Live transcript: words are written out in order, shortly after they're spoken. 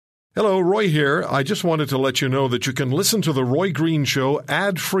Hello, Roy here. I just wanted to let you know that you can listen to The Roy Green Show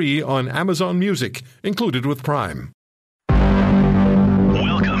ad-free on Amazon Music, included with Prime. Welcome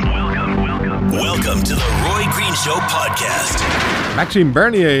to The Roy Green Show podcast. Maxime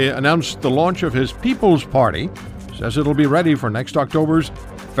Bernier announced the launch of his People's Party, says it'll be ready for next October's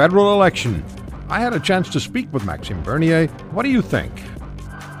federal election. I had a chance to speak with Maxime Bernier. What do you think?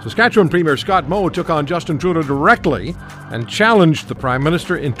 Saskatchewan Premier Scott Moe took on Justin Trudeau directly and challenged the Prime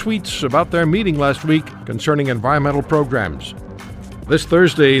Minister in tweets about their meeting last week concerning environmental programs. This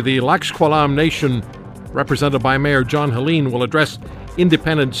Thursday, the Lac Kw'alaam Nation, represented by Mayor John Helene, will address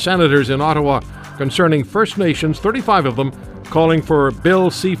independent senators in Ottawa concerning First Nations, 35 of them, calling for Bill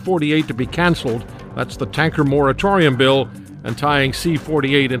C-48 to be cancelled. That's the tanker moratorium bill, and tying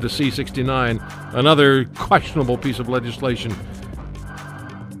C-48 into C-69, another questionable piece of legislation.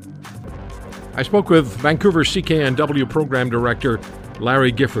 I spoke with Vancouver CKNW program director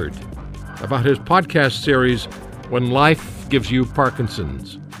Larry Gifford about his podcast series, When Life Gives You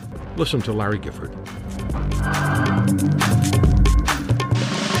Parkinson's. Listen to Larry Gifford.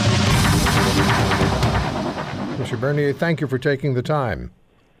 Mr. Bernier, thank you for taking the time.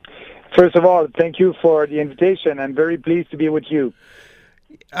 First of all, thank you for the invitation. I'm very pleased to be with you.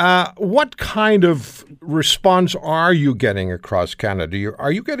 What kind of response are you getting across Canada?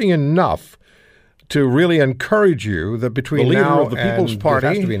 Are you getting enough to really encourage you that between the leader now of the People's Party, it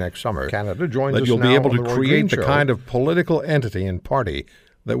has to be next summer, Canada joins that us you'll now be able to create the kind of political entity and party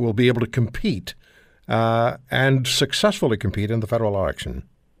that will be able to compete and successfully compete in the federal election?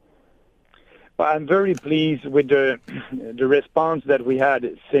 Well, I'm very pleased with the response that we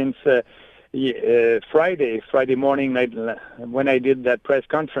had since Friday morning when I did that press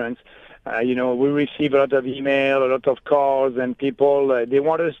conference. We received a lot of email, a lot of calls, and people, they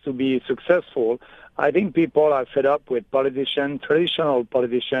want us to be successful. I think people are fed up with traditional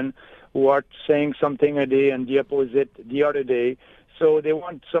politicians, who are saying something a day and the opposite the other day. So they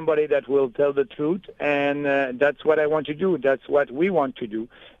want somebody that will tell the truth, and that's what I want to do. That's what we want to do.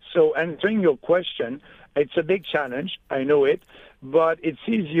 So answering your question, it's a big challenge, I know it, but it's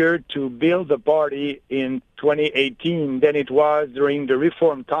easier to build a party in 2018 than it was during the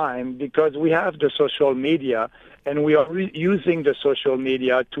reform time, because we have the social media, and we are using the social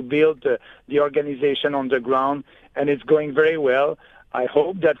media to build the organization on the ground, and it's going very well. I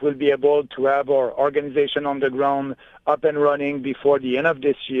hope that we'll be able to have our organization on the ground up and running before the end of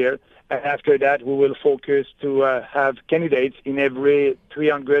this year. And after that, we will focus to have candidates in every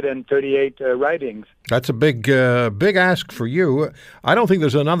 338 ridings. That's a big ask for you. I don't think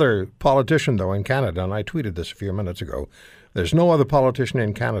there's another politician, though, in Canada, and I tweeted this a few minutes ago. There's no other politician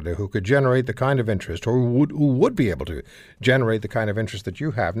in Canada who could generate the kind of interest, or who would be able to generate the kind of interest that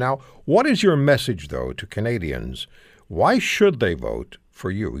you have. Now, what is your message, though, to Canadians? Why should they vote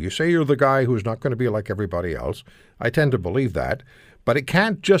for you? You say you're the guy who's not going to be like everybody else. I tend to believe that. But it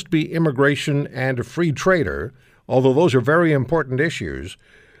can't just be immigration and a free trader, although those are very important issues.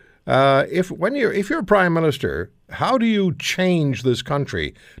 If you're Prime Minister, how do you change this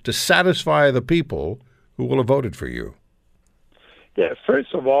country to satisfy the people who will have voted for you? Yeah,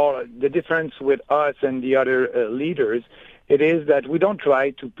 first of all, the difference with us and the other leaders, it is that we don't try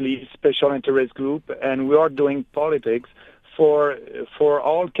to please special interest group, and we are doing politics for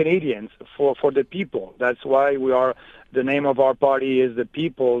all Canadians, for the people. That's why the name of our party is the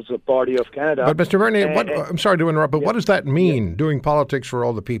People's Party of Canada. But Mr. Bernier, I'm sorry to interrupt, but what does that mean, doing politics for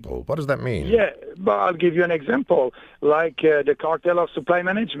all the people? What does that mean? Yeah, but I'll give you an example, like the cartel of supply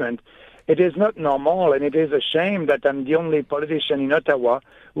management. It is not normal, and it is a shame that I'm the only politician in Ottawa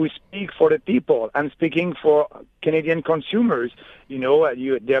who speak for the people. I'm speaking for Canadian consumers.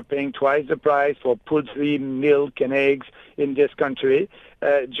 They're paying twice the price for poultry, milk, and eggs in this country,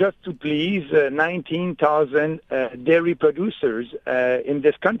 just to please 19,000 dairy producers in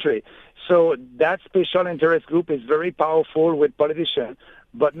this country. So that special interest group is very powerful with politicians,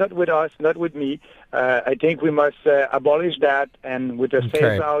 but not with us, not with me. I think we must abolish that, and with a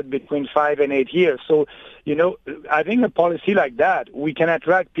phase out between 5 and 8 years. So, I think a policy like that, we can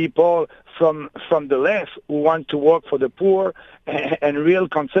attract people from the left who want to work for the poor, and real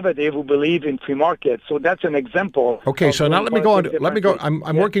conservative who believe in free market. So that's an example. Okay, so now let me go on.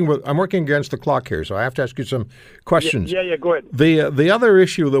 I'm working against the clock here, so I have to ask you some questions. Yeah, go ahead. The other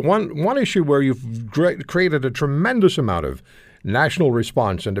issue, the one issue where you've created a tremendous amount of national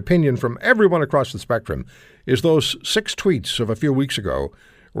response and opinion from everyone across the spectrum, is those 6 tweets of a few weeks ago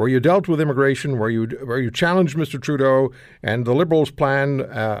where you dealt with immigration, where you challenged Mr. Trudeau and the Liberals' plan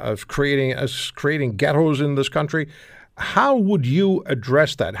of creating ghettos in this country. How would you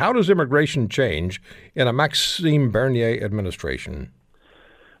address that? How does immigration change in a Maxime Bernier administration?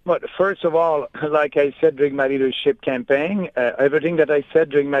 But first of all, like I said during my leadership campaign, everything that I said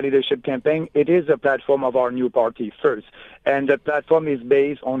during my leadership campaign, it is a platform of our new party first. And the platform is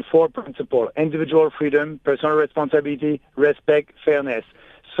based on 4 principles: individual freedom, personal responsibility, respect, fairness.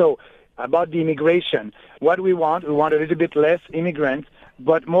 So about the immigration, what we want a little bit less immigrants,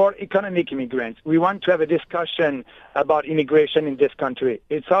 but more economic immigrants. We want to have a discussion about immigration in this country.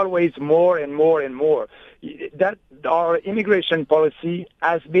 It's always more and more and more. That our immigration policy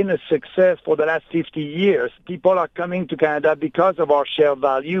has been a success for the last 50 years. People are coming to Canada because of our shared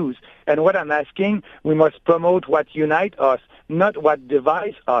values. And what I'm asking, we must promote what unites us, not what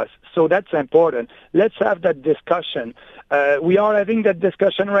divides us. So that's important. Let's have that discussion. We are having that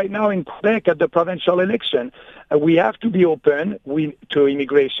discussion right now in Quebec at the provincial election. We have to be open to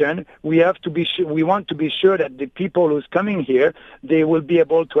immigration. We have to be. We want to be sure that the people who's coming here, they will be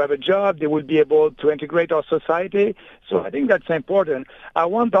able to have a job. They will be able to integrate our society. So I think that's important. I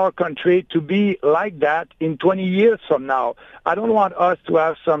want our country to be like that in 20 years from now. I don't want us to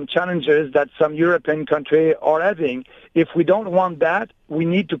have some challenges that some European countries are having. If we don't want that, we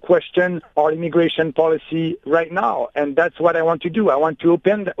need to question our immigration policy right now. And that's what I want to do. I want to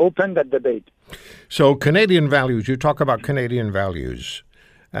open that debate. So Canadian values, you talk about Canadian values.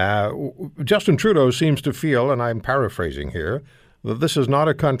 Justin Trudeau seems to feel, and I'm paraphrasing here, that this is not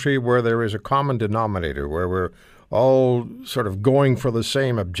a country where there is a common denominator, where we're all sort of going for the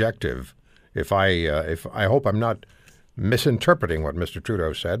same objective. If I hope I'm not misinterpreting what Mr.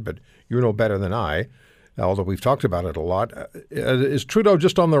 Trudeau said, but you know better than I, although we've talked about it a lot. Is Trudeau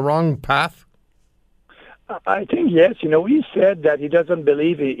just on the wrong path? I think, yes. He said that he doesn't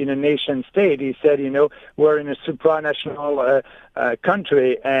believe in a nation state. He said, we're in a supranational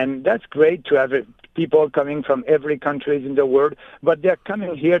country, and that's great to have people coming from every country in the world, but they're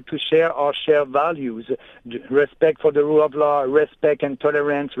coming here to share our shared values: respect for the rule of law, respect and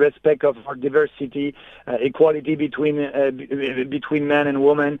tolerance, respect of our diversity, equality between men and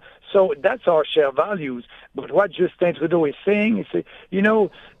women. So that's our shared values. But what Justin Trudeau is saying is,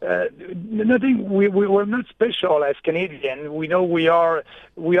 nothing. We're not special as Canadian. We know we are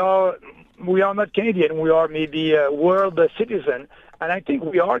not Canadian. We are maybe a world citizen. And I think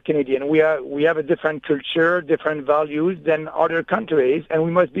we are Canadian. We have a different culture, different values than other countries, and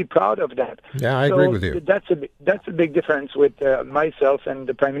we must be proud of that. Yeah, I agree with you. That's a big difference with myself and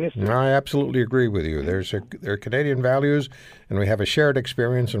the Prime Minister. No, I absolutely agree with you. There are Canadian values, and we have a shared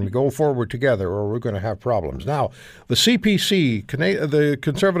experience, and we go forward together, or we're going to have problems. Now, the CPC, the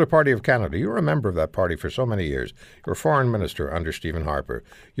Conservative Party of Canada, you were a member of that party for so many years. You're a foreign minister under Stephen Harper.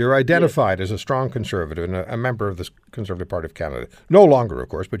 You're identified as a strong conservative and a member of the Conservative Party of Canada. No longer, of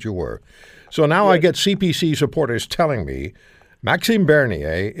course, but you were. So now I get CPC supporters telling me Maxime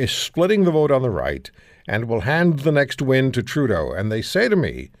Bernier is splitting the vote on the right and will hand the next win to Trudeau. And they say to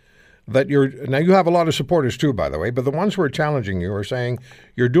me that now you have a lot of supporters too, by the way, but the ones who are challenging you are saying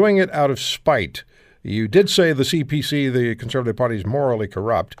you're doing it out of spite. You did say the CPC, the Conservative Party, is morally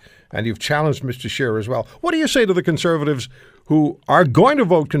corrupt, and you've challenged Mr. Scheer as well. What do you say to the Conservatives who are going to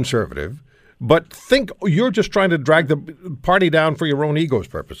vote Conservative but think you're just trying to drag the party down for your own ego's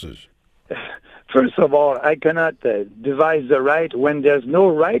purposes? First of all, I cannot devise the right when there's no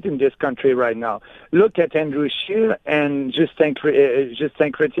right in this country right now. Look at Andrew Scheer and Justin Trudeau,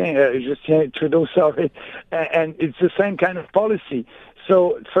 and it's the same kind of policy.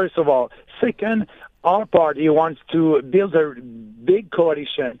 So, first of all. Second, our party wants to build a big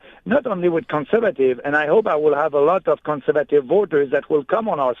coalition, not only with conservative, and I hope I will have a lot of conservative voters that will come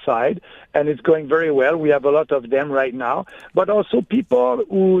on our side, and it's going very well. We have a lot of them right now, but also people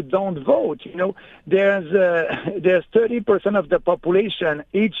who don't vote. There's 30% of the population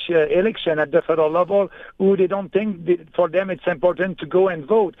each election at the federal level who they don't think for them it's important to go and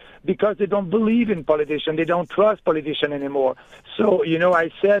vote because they don't believe in politicians. They don't trust politicians anymore. So, I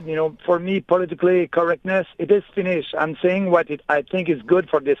said, for me, politically correctness, it is finished. I'm saying what I think is good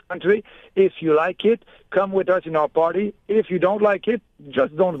for this country. If you like it, come with us in our party. If you don't like it,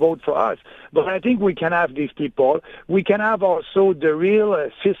 just don't vote for us. But I think we can have these people. We can have also the real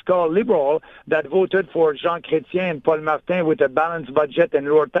fiscal liberal that voted for Jean Chrétien and Paul Martin with a balanced budget and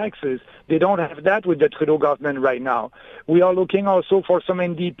lower taxes. They don't have that with the Trudeau government right now. We are looking also for some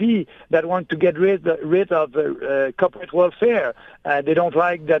NDP that want to get rid of corporate welfare. They don't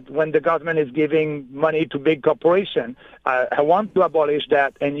like that when the government is giving money to big corporations. I want to abolish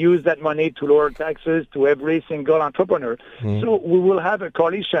that and use that money to lower taxes, to to every single entrepreneur. So we will have a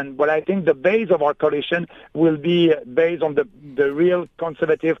coalition, but I think the base of our coalition will be based on the real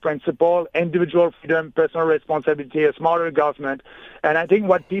conservative principle, individual freedom, personal responsibility, a smarter government. And I think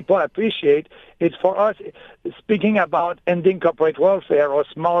what people appreciate is for us, speaking about ending corporate welfare or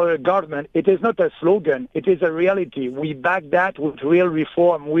smaller government, it is not a slogan. It is a reality. We back that with real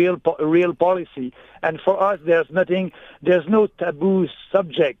reform, real policy. And for us, there's no taboo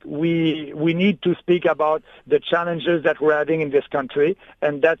subject. We need to speak about the challenges that we're having in this country,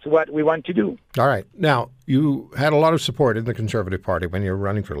 and that's what we want to do. All right. Now, you had a lot of support in the Conservative Party when you were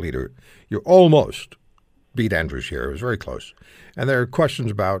running for leader. You almost beat Andrew Scheer. It was very close. And there are questions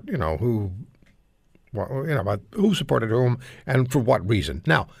about, about who supported whom and for what reason.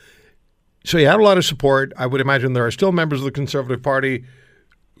 Now, so you had a lot of support. I would imagine there are still members of the Conservative Party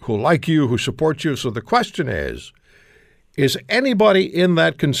who like you, who support you. So the question is anybody in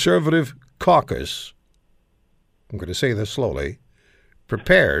that Conservative caucus, I'm going to say this slowly,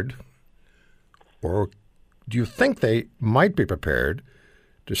 prepared, or do you think they might be prepared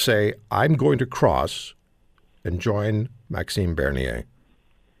to say, I'm going to cross and join Maxime Bernier?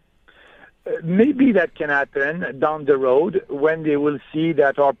 Maybe that can happen down the road when they will see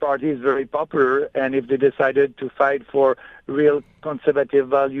that our party is very popular, and if they decided to fight for real conservative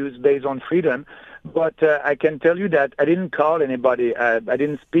values based on freedom. But I can tell you that I didn't call anybody. I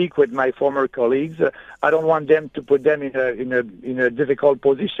didn't speak with my former colleagues. I don't want them to put them in a difficult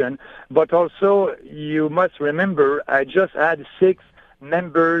position. But also, you must remember, I just had 6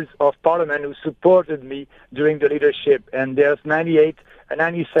 members of parliament who supported me during the leadership, and there's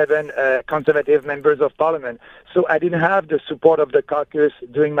 97 conservative members of parliament. So I didn't have the support of the caucus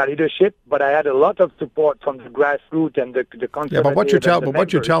during my leadership, but I had a lot of support from the grassroots and the conservative. Yeah, but what you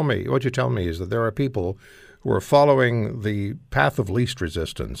tell me is that there are people who are following the path of least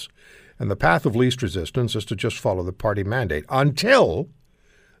resistance, and the path of least resistance is to just follow the party mandate until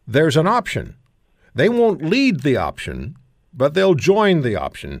there's an option. They won't lead the option, but they'll join the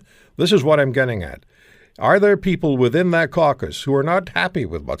option. This is what I'm getting at. Are there people within that caucus who are not happy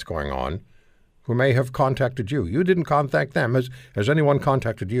with what's going on, who may have contacted you? You didn't contact them. Has anyone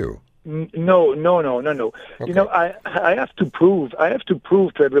contacted you? No. Okay. I have to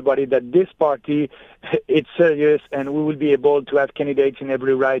prove to everybody that this party, it's serious, and we will be able to have candidates in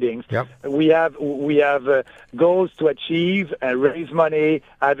every riding. Yep. We have goals to achieve, raise money,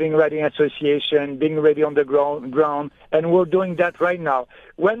 having riding association, being ready on the ground, and we're doing that right now.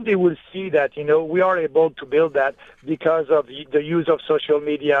 When they will see that, we are able to build that because of the use of social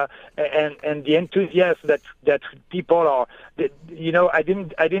media and the enthusiasm that people are. I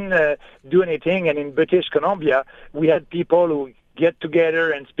didn't do anything, and in British Columbia, we had people who get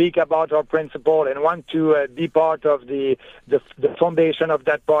together and speak about our principle and want to be part of the foundation of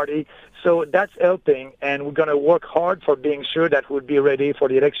that party. So that's helping, and we're going to work hard for being sure that we'll be ready for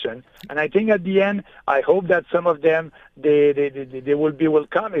the election. And I think at the end, I hope that some of them, they will be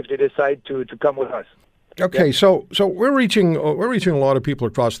welcome if they decide to come with us. Okay, yeah. So we're reaching a lot of people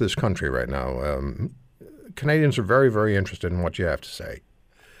across this country right now. Canadians are very, very interested in what you have to say.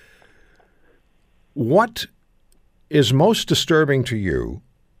 What is most disturbing to you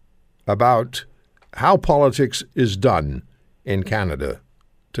about how politics is done in Canada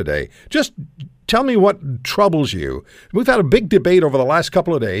today? Just tell me what troubles you. We've had a big debate over the last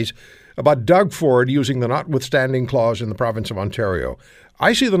couple of days about Doug Ford using the notwithstanding clause in the province of Ontario.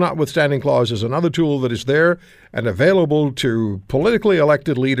 I see the notwithstanding clause as another tool that is there and available to politically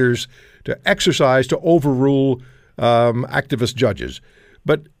elected leaders to exercise to overrule activist judges.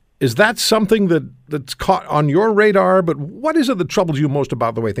 But is that something that's caught on your radar? But what is it that troubles you most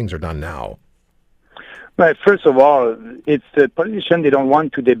about the way things are done now? Well, first of all, it's the politicians, they don't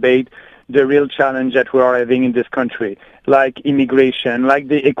want to debate the real challenge that we are having in this country, like immigration, like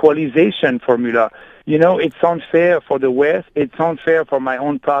the equalization formula. It's unfair for the West. It's unfair for my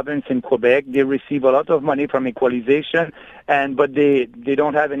own province in Quebec. They receive a lot of money from equalization, but they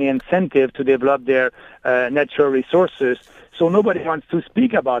don't have any incentive to develop their natural resources. So nobody wants to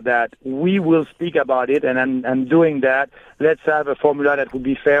speak about that. We will speak about it, and I'm doing that. Let's have a formula that will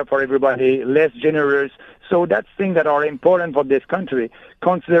be fair for everybody, less generous. So that's things that are important for this country.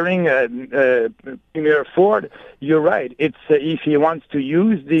 Considering Premier Ford, you're right. It's if he wants to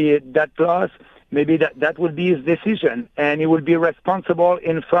use that clause, maybe that will be his decision, and he will be responsible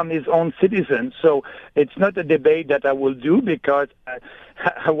from his own citizens. So it's not a debate that I will do because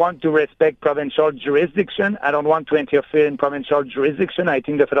I want to respect provincial jurisdiction. I don't want to interfere in provincial jurisdiction. I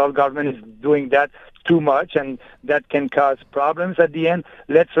think the federal government is doing that too much, and that can cause problems at the end.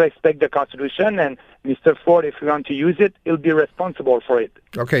 Let's respect the Constitution, and Mr. Ford, if we want to use it, he'll be responsible for it.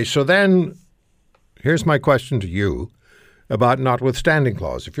 Okay, so then Here's my question to you about notwithstanding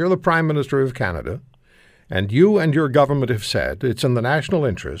clause. If you're the Prime Minister of Canada and you and your government have said it's in the national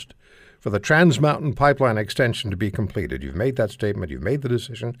interest for the Trans Mountain Pipeline extension to be completed, you've made that statement, you've made the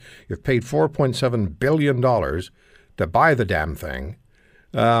decision, you've paid $4.7 billion to buy the damn thing,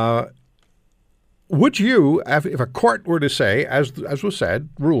 would you, if a court were to say, as was said,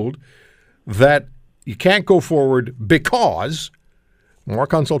 ruled, that you can't go forward because more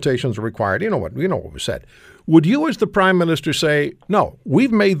consultations are required, you know what was said, would you as the Prime Minister say, no,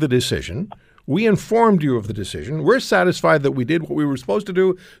 we've made the decision, we informed you of the decision, we're satisfied that we did what we were supposed to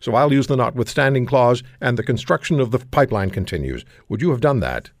do, so I'll use the notwithstanding clause and the construction of the pipeline continues? Would you have done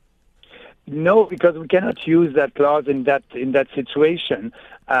that? No, because we cannot use that clause in that situation.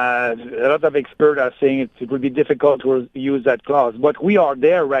 A lot of experts are saying it would be difficult to use that clause. But we are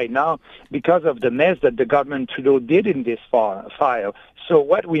there right now because of the mess that the government Trudeau did in this file. So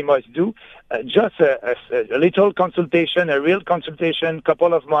what we must do, just a little consultation, a real consultation,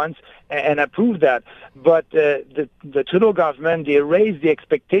 couple of months, and approve that. But the Trudeau government, they raised the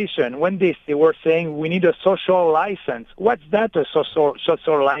expectation when they were saying we need a social license. What's that, a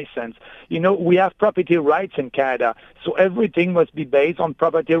social license? You know, we have property rights in Canada, so everything must be based on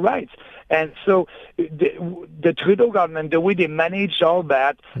property rights. And so the Trudeau government, the way they manage all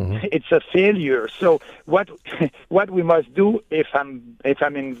that, it's a failure. So what we must do, if I'm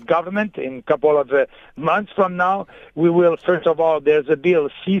in government in a couple of months from now, we will, first of all, there's a bill,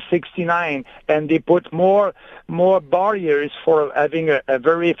 C-69, and they put more barriers for having a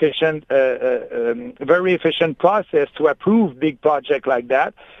very efficient process to approve big projects like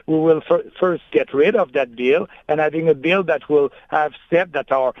that. We will first get rid of that bill and having a bill that will have steps that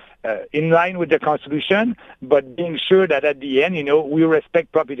are in line with the Constitution, but being sure that at the end, we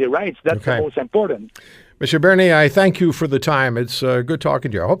respect property rights. That's the most important. Mr. Bernier, I thank you for the time. It's good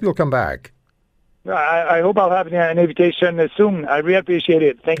talking to you. I hope you'll come back. I hope I'll have an invitation soon. I really appreciate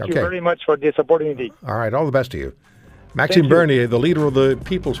it. Thank you very much for this opportunity. All right. All the best to you. Maxime Bernier, the leader of the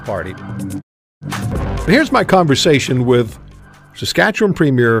People's Party. Here's my conversation with Saskatchewan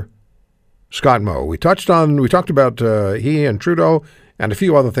Premier Scott Moe. We talked about he and Trudeau and a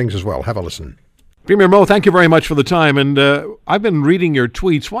few other things as well. Have a listen. Premier Moe, thank you very much for the time. And I've been reading your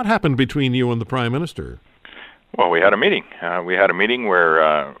tweets. What happened between you and the Prime Minister? Well, we had a meeting. We had a meeting where,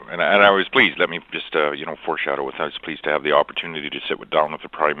 and I was pleased. Let me just, foreshadow with. I was pleased to have the opportunity to sit down with the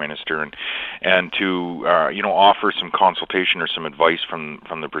Prime Minister and to, offer some consultation or some advice from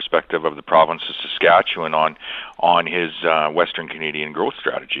the perspective of the province of Saskatchewan on his Western Canadian growth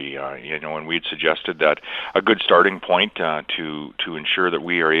strategy. And we had suggested that a good starting point to ensure that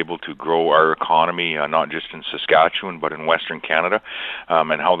we are able to grow our economy, not just in Saskatchewan but in Western Canada,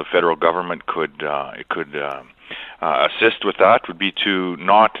 and how the federal government could assist with that would be to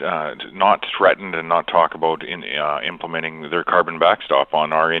not threaten and not talk about implementing their carbon backstop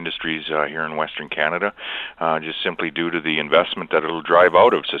on our industries here in Western Canada, just simply due to the investment that it'll drive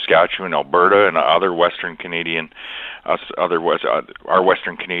out of Saskatchewan, Alberta, and other Western Canadian our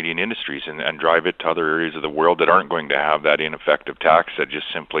Western Canadian industries, and drive it to other areas of the world that aren't going to have that ineffective tax that just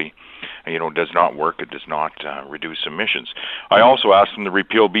simply does not work. It does not reduce emissions. I also asked them to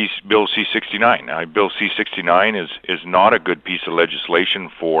repeal Bill C-69. Bill C-69 is not a good piece of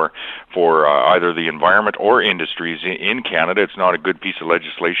legislation for either the environment or industries in Canada. It's not a good piece of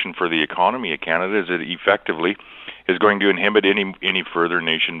legislation for the economy of Canada, as it effectively is going to inhibit any further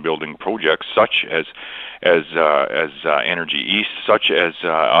nation-building projects, such as Energy East, such as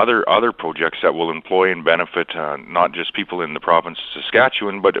other projects that will employ and benefit not just people in the province of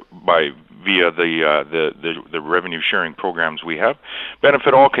Saskatchewan, but via the revenue sharing programs we have,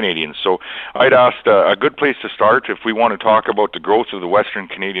 benefit all Canadians. So I'd asked a good place to start if we want to talk about the growth of the Western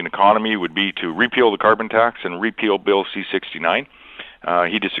Canadian economy would be to repeal the carbon tax and repeal Bill C-69.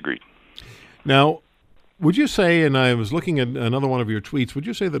 He disagreed. Now, would you say, and I was looking at another one of your tweets, would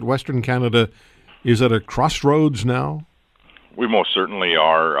you say that Western Canada is at a crossroads now? We most certainly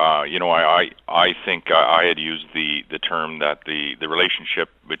are. I think I had used the term that the relationship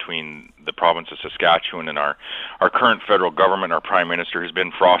between the province of Saskatchewan and our current federal government, our Prime Minister, has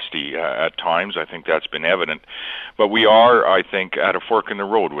been frosty at times. I think that's been evident. But we are, I think, at a fork in the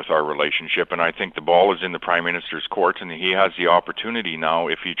road with our relationship, and I think the ball is in the Prime Minister's court, and he has the opportunity now,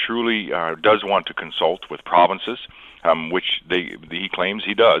 if he truly does want to consult with provinces, which he claims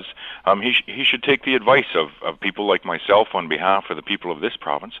he does, he should take the advice of people like myself on behalf of the people of this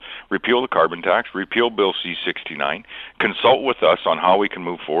province, repeal the carbon tax, repeal Bill C-69, consult with us on how we can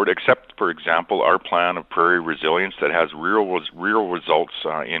move forward, accept, for example, our plan of prairie resilience that has real results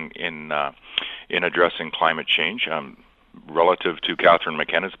in addressing climate change. relative to Catherine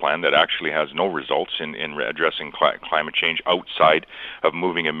McKenna's plan that actually has no results in addressing climate change outside of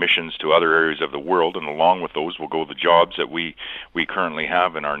moving emissions to other areas of the world, and along with those will go the jobs that we currently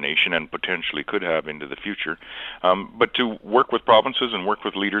have in our nation and potentially could have into the future. But to work with provinces and work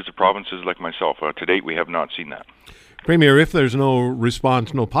with leaders of provinces like myself, to date we have not seen that. Premier, if there's no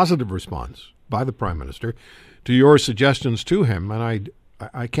response, no positive response by the Prime Minister to your suggestions to him, and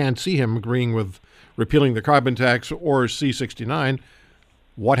I can't see him agreeing with repealing the carbon tax or C-69,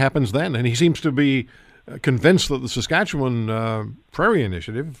 what happens then? And he seems to be convinced that the Saskatchewan Prairie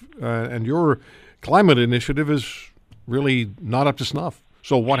Initiative and your climate initiative is really not up to snuff.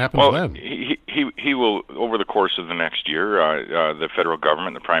 So what happens then? He will, over the course of the next year, the federal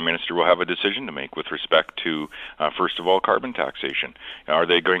government, the Prime Minister, will have a decision to make with respect to, first of all, carbon taxation. Are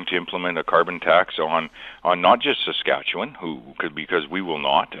they going to implement a carbon tax on not just Saskatchewan, because we will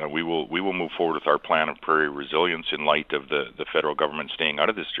not. We will move forward with our plan of prairie resilience in light of the federal government staying out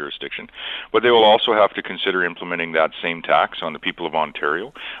of this jurisdiction. But they will also have to consider implementing that same tax on the people of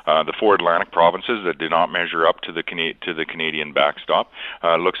Ontario, the 4 Atlantic provinces that did not measure up to the Canadian backstop.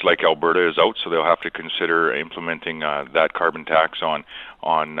 Looks like Alberta is out, so they'll have to consider implementing that carbon tax on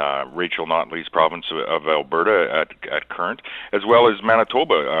Rachel Notley's province of Alberta at current, as well as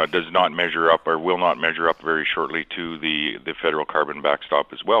Manitoba does not measure up or will not measure up very shortly to the federal carbon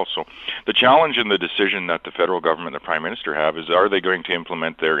backstop as well. So the challenge and the decision that the federal government and the Prime Minister have is, are they going to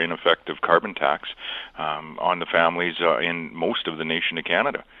implement their ineffective carbon tax on the families in most of the nation of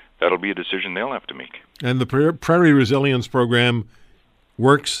Canada? That'll be a decision they'll have to make. And the Prairie Resilience Program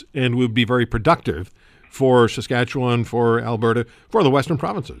works and would be very productive for Saskatchewan, for Alberta, for the Western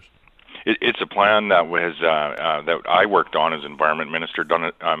provinces. It's a plan that was that I worked on as Environment Minister.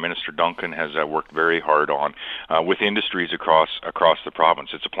 Minister Duncan has worked very hard on with industries across the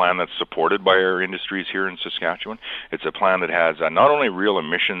province. It's a plan that's supported by our industries here in Saskatchewan. It's a plan that has not only real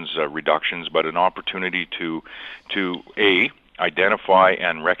emissions reductions, but an opportunity to identify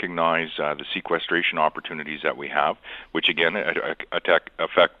and recognize the sequestration opportunities that we have, which again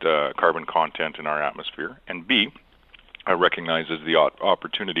affect carbon content in our atmosphere, and B, recognizes the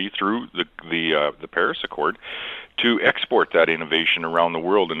opportunity through the Paris Accord to export that innovation around the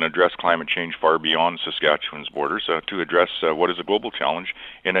world and address climate change far beyond Saskatchewan's borders, to address what is a global challenge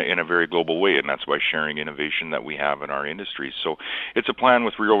in a very global way, and that's by sharing innovation that we have in our industries. So it's a plan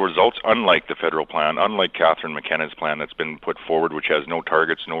with real results, unlike the federal plan, unlike Catherine McKenna's plan that's been put forward, which has no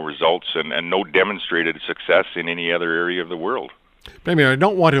targets, no results, and no demonstrated success in any other area of the world. Premier, I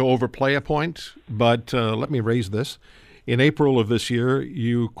don't want to overplay a point, but let me raise this. In April of this year,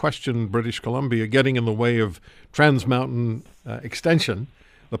 you questioned British Columbia getting in the way of Trans Mountain extension,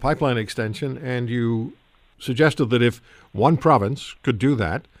 the pipeline extension, and you suggested that if one province could do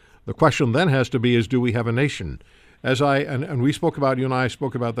that, the question then has to be is, do we have a nation? And we spoke about, you and I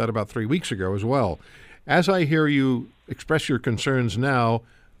spoke about that about 3 weeks ago as well. As I hear you express your now,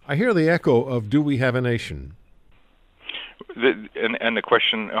 I hear the echo of, do we have a nation? And the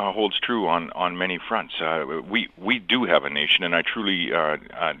question holds true on many fronts. We do have a nation, and I truly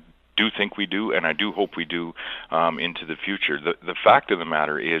do think we do, and I do hope we do into the future. The fact of the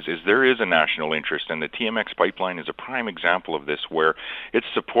matter is there is a national interest, and the TMX pipeline is a prime example of this, where it's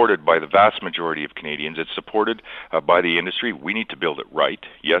supported by the vast majority of Canadians. It's supported by the industry. We need to build it right.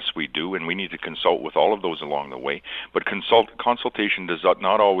 Yes, we do, and we need to consult with all of those along the way. But consultation does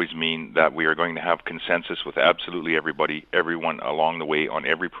not always mean that we are going to have consensus with absolutely everyone along the way on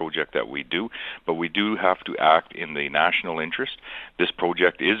every project that we do. But we do have to act in the national interest. This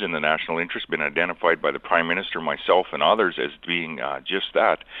project is in the national interest, been identified by the Prime Minister, myself, and others as being just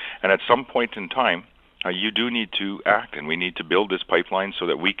that. And at some point in time, you do need to act, and we need to build this pipeline so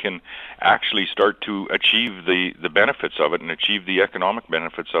that we can actually start to achieve the benefits of it and achieve the economic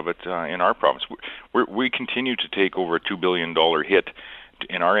benefits of it in our province. We continue to take over a $2 billion hit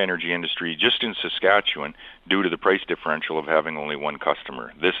in our energy industry just in Saskatchewan due to the price differential of having only one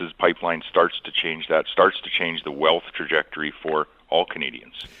customer. Pipeline starts to change that, starts to change the wealth trajectory for all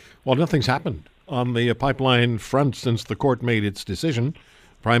Canadians. Well, nothing's happened on the pipeline front since the court made its decision.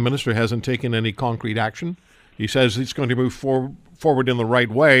 Prime Minister hasn't taken any concrete action. He says he's going to move forward in the right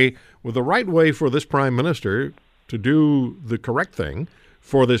way. Will the right way for this Prime Minister to do the correct thing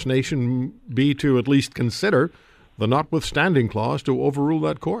for this nation be to at least consider the notwithstanding clause to overrule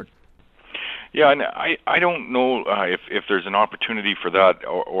that court? Yeah, and I don't know if there's an opportunity for that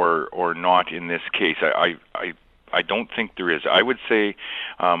or not in this case. I don't think there is. I would say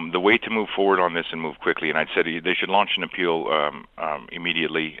the way to move forward on this and move quickly, and I'd said they should launch an appeal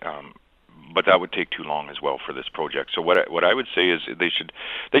immediately, but that would take too long as well for this project. So what I would say is they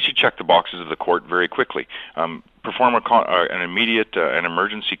should check the boxes of the court very quickly. perform an immediate an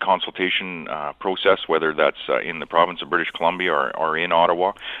emergency consultation process, whether that's in the province of British Columbia or in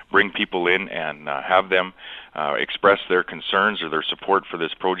Ottawa. Bring people in and have them express their concerns or their support for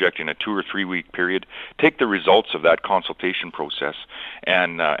this project in a 2 or 3 week period. Take the results of that consultation process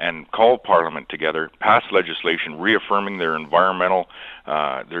and call Parliament together, pass legislation reaffirming their environmental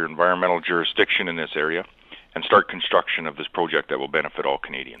jurisdiction in this area, and start construction of this project that will benefit all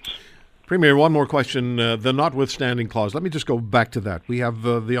Canadians. Premier, one more question. The notwithstanding clause. Let me just go back to that. We have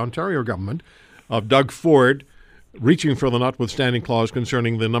the Ontario government of Doug Ford reaching for the notwithstanding clause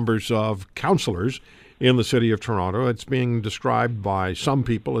concerning the numbers of councillors in the city of Toronto. It's being described by some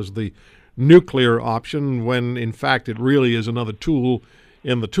people as the nuclear option, when in fact it really is another tool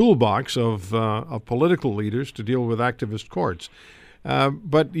in the toolbox of political leaders to deal with activist courts.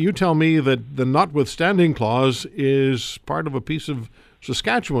 But you tell me that the notwithstanding clause is part of a piece of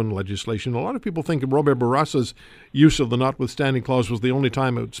Saskatchewan legislation. A lot of people think Robert Bourassa's use of the notwithstanding clause was the only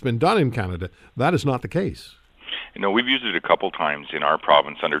time it's been done in Canada. That is not the case. We've used it a couple times in our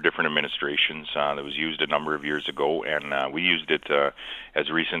province under different administrations. That was used a number of years ago, and we used it as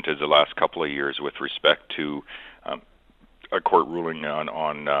recent as the last couple of years with respect to a court ruling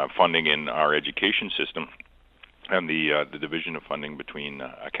on funding in our education system and the division of funding between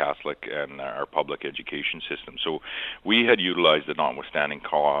a Catholic and our public education system. So we had utilized the notwithstanding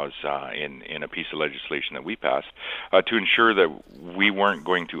clause in a piece of legislation that we passed to ensure that we weren't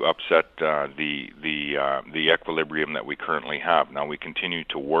going to upset the equilibrium that we currently have. Now, we continue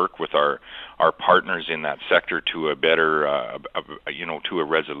to work with our partners in that sector to a better, to a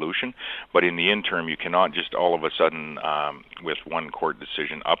resolution. But in the interim, you cannot just all of a sudden, with one court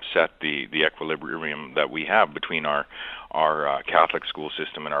decision, upset the equilibrium that we have between our Catholic school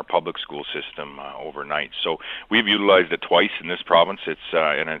system and our public school system overnight. So we've utilized it twice in this province.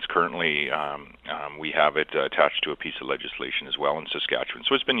 It's currently we have it attached to a piece of legislation as well in Saskatchewan.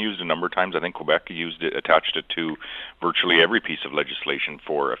 So it's been used a number of times. I think Quebec attached it to virtually every piece of legislation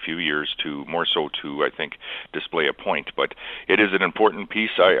for a few years, more so to display a point. But it is an important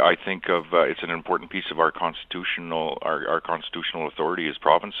piece. I think it's an important piece of our constitutional authority as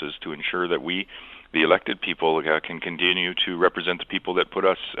provinces to ensure that we, the elected people, can continue to represent the people that put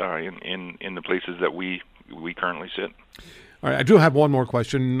us in the places that we currently sit. All right, I do have one more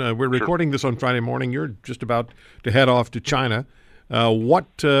question. We're recording this on Friday morning. You're just about to head off to China. What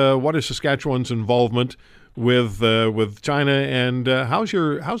is Saskatchewan's involvement with China, and how's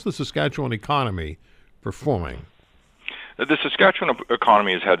the Saskatchewan economy performing? The Saskatchewan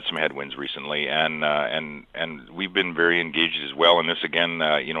economy has had some headwinds recently, and we've been very engaged as well. And this again,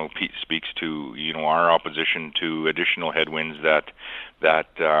 speaks to our opposition to additional headwinds that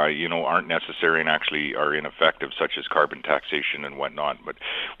aren't necessary and actually are ineffective, such as carbon taxation and whatnot. But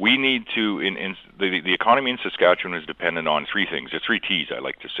we need to. The economy in Saskatchewan is dependent on three things. The three T's I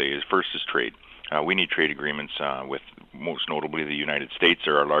like to say. First is trade. We need trade agreements with, most notably, the United States,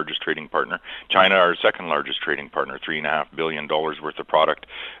 are our largest trading partner. China, our second largest trading partner, $3.5 billion worth of product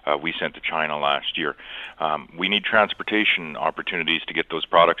we sent to China last year. We need transportation opportunities to get those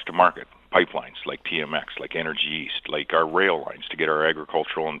products to market. Pipelines like TMX, like Energy East, like our rail lines to get our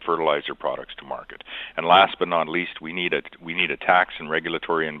agricultural and fertilizer products to market. And last but not least, we need a tax and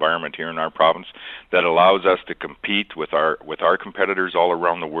regulatory environment here in our province that allows us to compete with our competitors all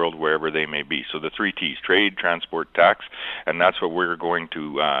around the world, wherever they may be. So the three T's: trade, transport, tax, and that's what we're going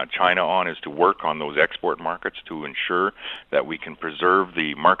to China on, is to work on those export markets to ensure that we can preserve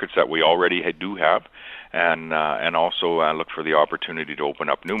the markets that we already do have, and also look for the opportunity to open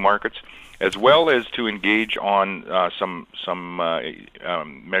up new markets, as well as to engage on some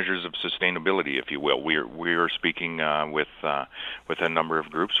measures of sustainability, if you will. We are speaking with a number of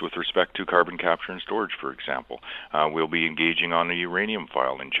groups with respect to carbon capture and storage, for example. We'll be engaging on the uranium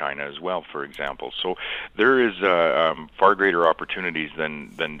file in China as well, for example. So there is far greater opportunities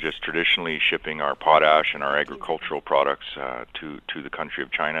than just traditionally shipping our potash and our agricultural products to the country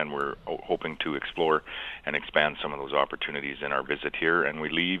of China, and we're hoping to explore and expand some of those opportunities in our visit here, and we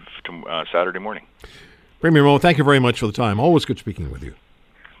leave Saturday morning. Premier Moe, thank you very much for the time. Always good speaking with you.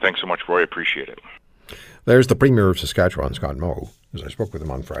 Thanks so much, Roy. Appreciate it. There's the Premier of Saskatchewan, Scott Moe, as I spoke with him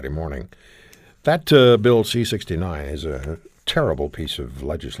on Friday morning. That Bill C-69 is a terrible piece of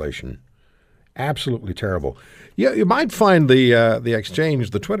legislation. Absolutely terrible. Yeah, you might find the exchange,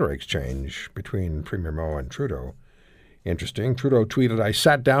 the Twitter exchange between Premier Moe and Trudeau interesting. Trudeau tweeted, "I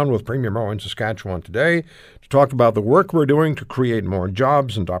sat down with Premier Moe in Saskatchewan today to talk about the work we're doing to create more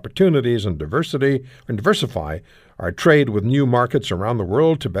jobs and opportunities and diversify our trade with new markets around the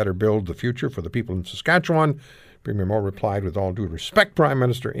world to better build the future for the people in Saskatchewan." Premier Moe replied, "With all due respect, Prime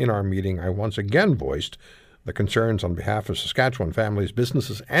Minister, in our meeting I once again voiced The concerns on behalf of Saskatchewan families,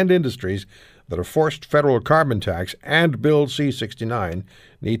 businesses, and industries that a forced federal carbon tax and Bill C-69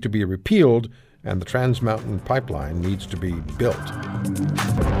 need to be repealed, and the Trans Mountain Pipeline needs to be built.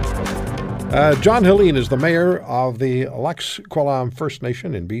 John Helene is the mayor of the Lax Kw'alaam First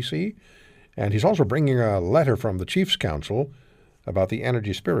Nation in BC, and he's also bringing a letter from the Chiefs Council about the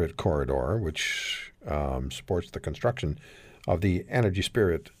Energy Spirit Corridor, which supports the construction of the Energy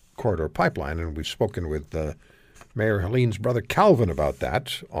Spirit Corridor pipeline, and we've spoken with Mayor Helene's brother Calvin about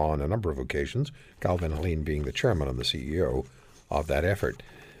that on a number of occasions, Calvin Helene being the chairman and the CEO of that effort.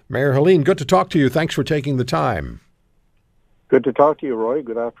 Mayor Helene, good to talk to you. Thanks for taking the time. Good to talk to you, Roy.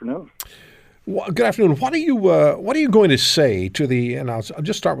 Good afternoon. Well, good afternoon. What are you going to say to the, and I'll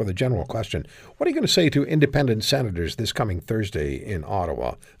just start with a general question, what are you going to say to independent senators this coming Thursday in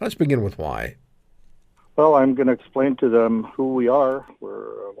Ottawa? Let's begin with why. Well, I'm going to explain to them who we are.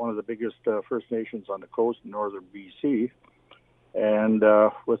 We're one of the biggest First Nations on the coast in northern BC. And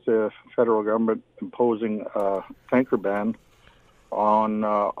with the federal government imposing a tanker ban on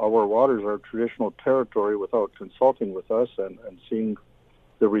our waters, our traditional territory, without consulting with us and seeing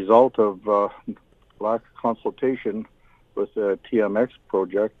the result of lack of consultation with the TMX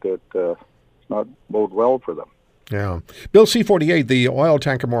project, that does not bode well for them. Yeah. Bill C-48, the Oil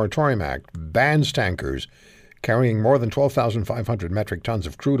Tanker Moratorium Act, bans tankers carrying more than 12,500 metric tons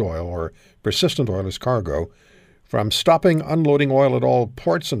of crude oil or persistent oil as cargo from stopping unloading oil at all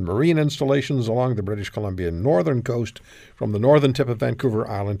ports and marine installations along the British Columbia northern coast from the northern tip of Vancouver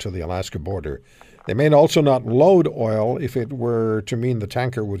Island to the Alaska border. They may also not load oil if it were to mean the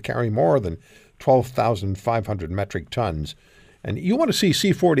tanker would carry more than 12,500 metric tons. And you want to see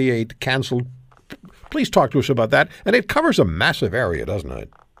C-48 canceled. Please talk to us about that. And it covers a massive area, doesn't it?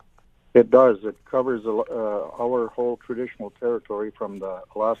 It does. It covers our whole traditional territory from the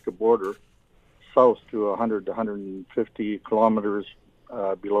Alaska border south to 100 to 150 kilometers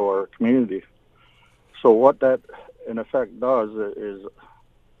below our community. So what that, in effect, does is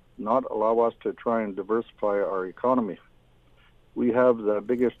not allow us to try and diversify our economy. We have the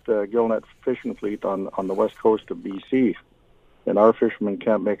biggest gillnet fishing fleet on the west coast of BC, and our fishermen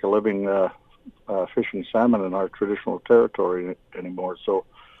can't make a living fishing salmon in our traditional territory anymore. So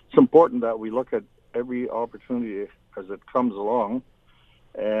it's important that we look at every opportunity as it comes along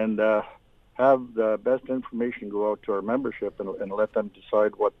and have the best information go out to our membership and let them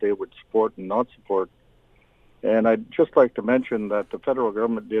decide what they would support and not support. And I'd just like to mention that the federal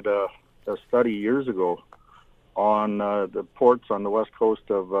government did a study years ago on the ports on the west coast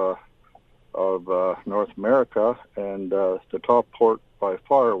of North America, and the top port by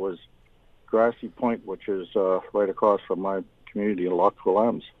far was Grassy Point, which is right across from my community in Lac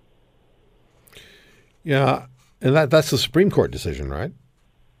Kw'alaam. Yeah, and that's the Supreme Court decision, right?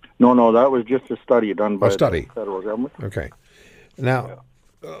 No, that was just a study done by the federal government. Okay. Now,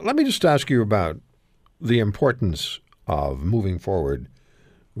 let me just ask you about the importance of moving forward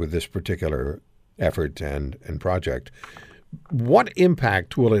with this particular effort and project. What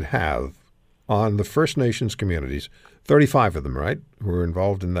impact will it have on the First Nations communities, 35 of them, right, who are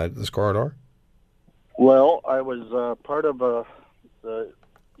involved in this corridor? Well, I was part of the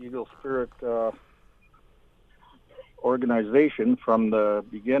Eagle Spirit organization from the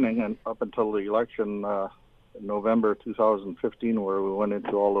beginning and up until the election in November 2015, where we went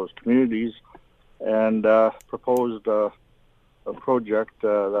into all those communities and proposed a project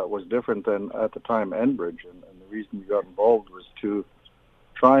that was different than, at the time, Enbridge. And the reason we got involved was to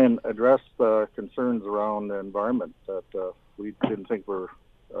try and address the concerns around the environment that we didn't think were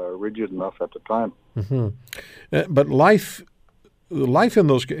rigid enough at the time. Mm-hmm. But life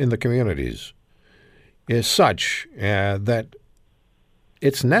in the communities is such that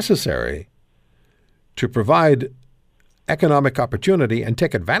it's necessary to provide economic opportunity and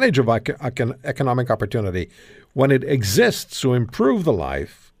take advantage of economic opportunity when it exists to improve the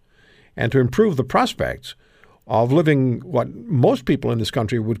life and to improve the prospects of living what most people in this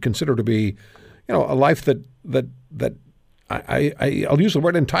country would consider to be, a life that I'll use the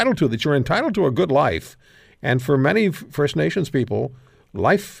word entitled to, that you're entitled to a good life. And for many First Nations people,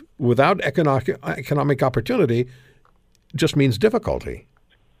 life without economic opportunity just means difficulty.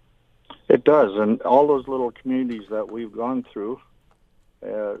 It does, and all those little communities that we've gone through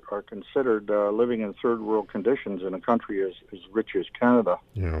are considered living in third world conditions in a country as rich as Canada.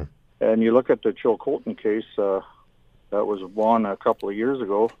 Yeah. And you look at the Chilcotin case that was won a couple of years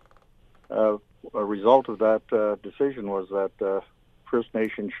ago. A result of that decision was that First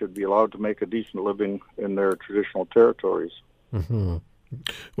Nations should be allowed to make a decent living in their traditional territories. Mm-hmm.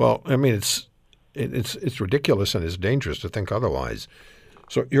 Well, I mean, it's ridiculous and it's dangerous to think otherwise.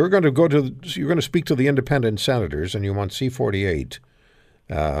 So you're going to speak to the independent senators, and you want C-48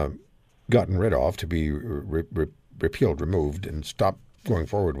 gotten rid of, to be repealed, removed, and stop going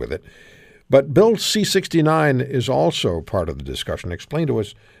forward with it. But Bill C-69 is also part of the discussion. Explain to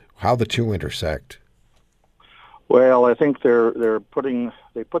us how the two intersect. Well, I think they put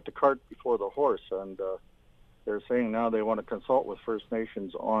the cart before the horse, and they're saying now they want to consult with First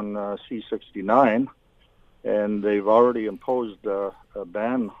Nations on C-69, and they've already imposed a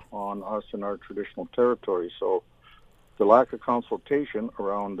ban on us in our traditional territory. So the lack of consultation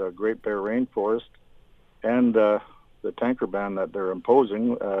around the Great Bear Rainforest and the tanker ban that they're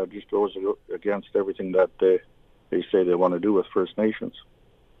imposing just goes against everything that they say they want to do with First Nations.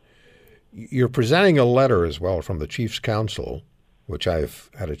 You're presenting a letter as well from the Chiefs Council, which I've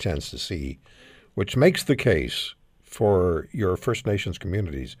had a chance to see, which makes the case for your First Nations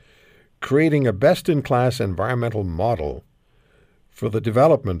communities, creating a best-in-class environmental model for the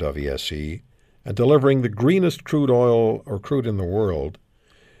development of ESC and delivering the greenest crude oil or crude in the world.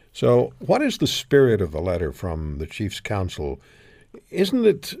 So what is the spirit of the letter from the Chiefs Council? Isn't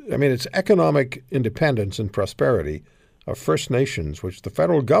it, it's economic independence and prosperity of First Nations, which the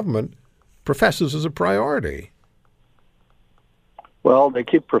federal government professes as a priority. Well, they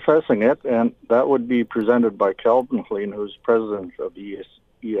keep professing it, and that would be presented by Calvin Klein, who's president of the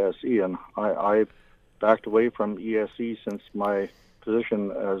ESE, and I backed away from ESE since my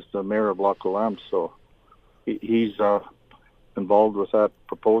position as the mayor of Lac Oulampe, so he's involved with that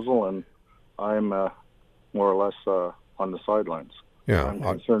proposal, and I'm more or less on the sidelines. Yeah, I'm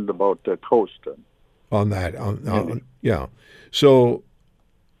concerned about the coast. On that, yeah. So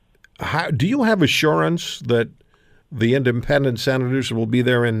do you have assurance that the independent senators will be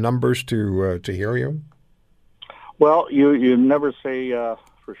there in numbers to hear you? Well, you never say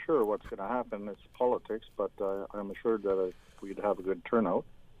for sure what's going to happen. It's politics, but I'm assured that we'd have a good turnout.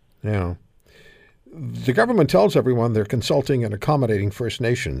 Yeah. The government tells everyone they're consulting and accommodating First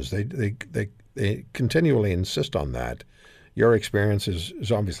Nations. They continually insist on that. Your experience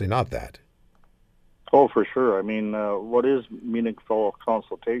is obviously not that. Oh, for sure. What is meaningful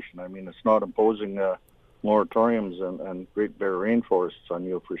consultation? It's not imposing moratoriums and Great Bear Rainforests on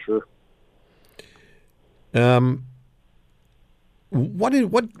you, for sure.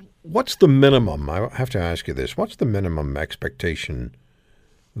 What's the minimum? I have to ask you this. What's the minimum expectation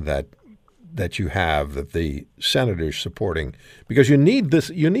that you have that the senators supporting? Because you need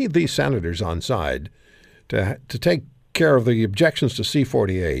these senators on side to take care of the objections to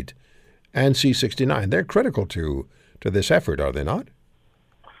C-48 and C-69. They're critical to this effort, are they not?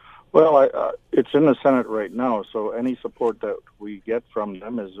 Well, it's in the Senate right now, so any support that we get from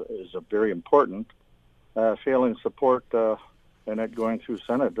them is very important. Failing support and it going through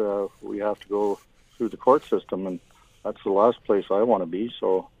Senate, we have to go through the court system, and that's the last place I want to be.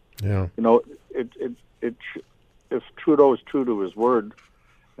 So, yeah. If Trudeau is true to his word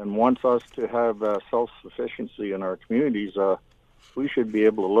and wants us to have self-sufficiency in our communities, we should be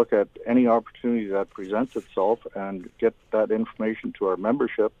able to look at any opportunity that presents itself and get that information to our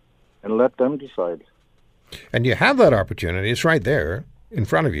membership and let them decide. And you have that opportunity. It's right there in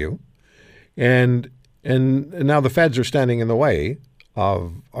front of you. And now the feds are standing in the way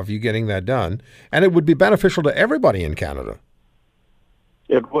of you getting that done. And it would be beneficial to everybody in Canada.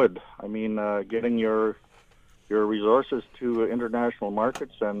 It would. Getting your resources to international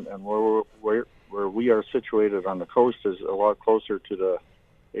markets and where we are situated on the coast is a lot closer to the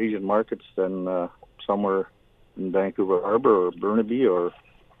Asian markets than somewhere in Vancouver Harbor or Burnaby or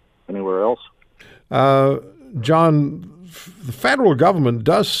anywhere else. John, the federal government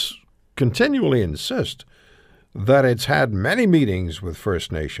does continually insist that it's had many meetings with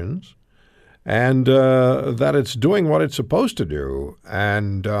First Nations and that it's doing what it's supposed to do.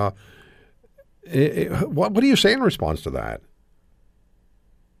 And what do you say in response to that?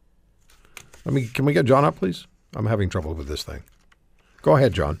 Can we get John up, please? I'm having trouble with this thing. Go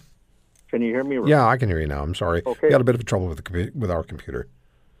ahead, John. Can you hear me? Yeah, I can hear you now. I'm sorry. Okay. We had a bit of trouble with our computer.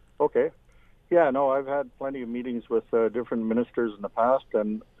 Okay. Yeah, no, I've had plenty of meetings with different ministers in the past,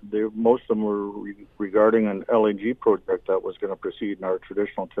 and most of them were regarding an LNG project that was going to proceed in our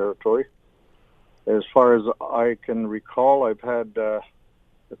traditional territory. As far as I can recall, I've had a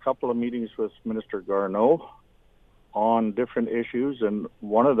couple of meetings with Minister Garneau on different issues, and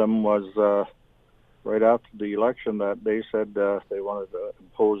one of them was right after the election that they said they wanted to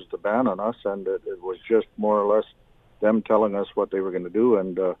impose the ban on us, and it was just more or less them telling us what they were going to do,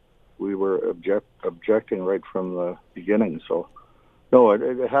 and we were objecting right from the beginning. So, no,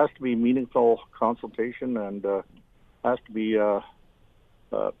 it has to be meaningful consultation, and has to be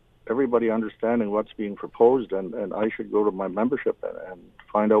everybody understanding what's being proposed, and I should go to my membership and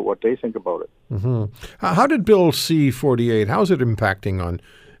find out what they think about it. Mm-hmm. How did Bill C-48? How is it impacting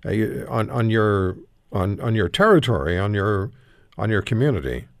on your territory, on your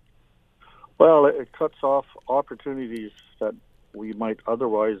community? Well, it cuts off opportunities that we might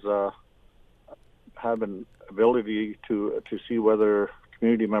otherwise have an ability to see whether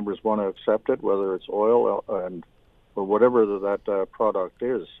community members want to accept it, whether it's oil or whatever that product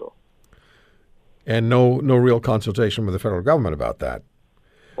is. So, and no real consultation with the federal government about that.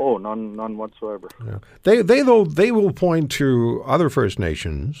 Oh, none whatsoever. Yeah. They will point to other First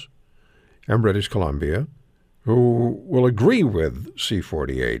Nations and British Columbia who will agree with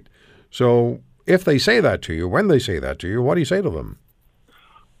C-48. So if they say that to you, when they say that to you, what do you say to them?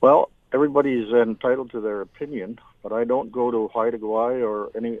 Well, everybody's entitled to their opinion, but I don't go to Haida Gwaii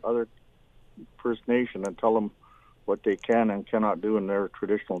or any other First Nation and tell them what they can and cannot do in their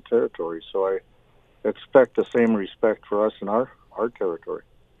traditional territory. So I expect the same respect for us in our territory.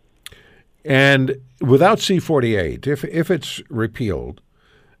 And without C-48, if it's repealed,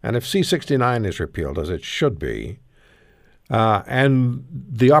 and if C-69 is repealed, as it should be, and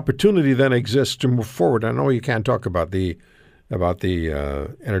the opportunity then exists to move forward. I know you can't talk about the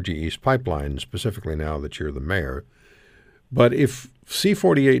Energy East pipeline specifically now that you're the mayor, but if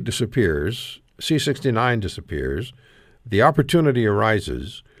C-48 disappears, C-69 disappears, the opportunity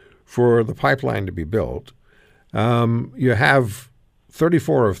arises for the pipeline to be built. You have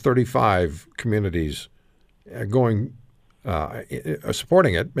 34 of 35 communities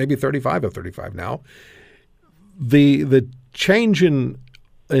supporting it, maybe 35 of 35 now. The change in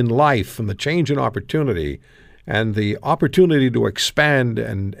life and the change in opportunity and the opportunity to expand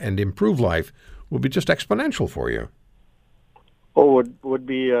and improve life will be just exponential for you. Oh, would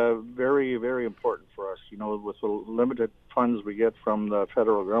be very, very important for us. You know, with the limited funds we get from the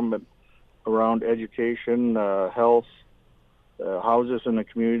federal government around education, health, houses in the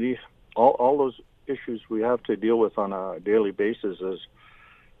community, all those issues we have to deal with on a daily basis. Is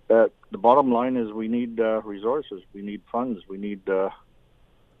that the bottom line is we need resources, we need funds, we need to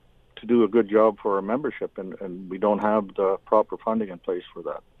do a good job for our membership, and we don't have the proper funding in place for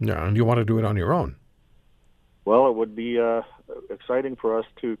that. Yeah, and you want to do it on your own. Well, it would be exciting for us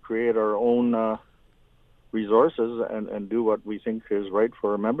to create our own resources and do what we think is right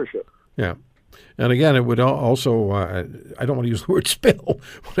for our membership. Yeah. And again, it would also, I don't want to use the word spill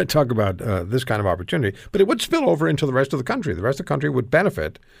when I talk about this kind of opportunity, but it would spill over into the rest of the country. The rest of the country would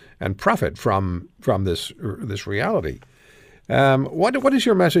benefit and profit from this reality. What is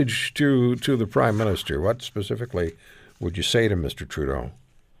your message to the Prime Minister? What specifically would you say to Mr. Trudeau?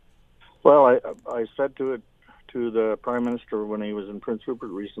 Well, I said to the Prime Minister when he was in Prince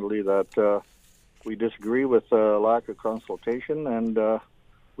Rupert recently that we disagree with lack of consultation, and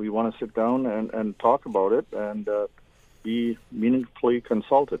we want to sit down and talk about it and be meaningfully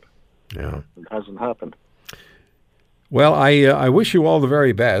consulted. Yeah. It hasn't happened. Well, I wish you all the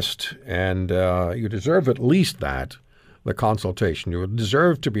very best, and you deserve at least that, the consultation. You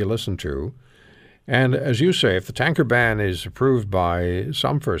deserve to be listened to. And as you say, if the tanker ban is approved by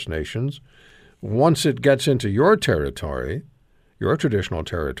some First Nations, once it gets into your territory, your traditional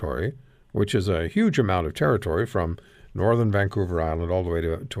territory, which is a huge amount of territory from northern Vancouver Island all the way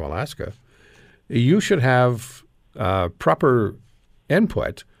to Alaska, you should have proper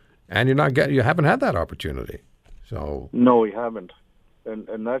input, and you haven't had that opportunity. So no, we haven't,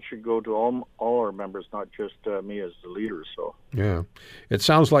 and that should go to all our members, not just me as the leader. So yeah, it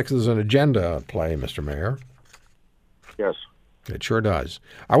sounds like there's an agenda at play, Mr. Mayor. Yes, it sure does.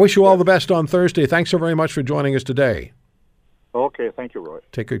 I wish you all the best on Thursday. Thanks so very much for joining us today. Okay, thank you, Roy.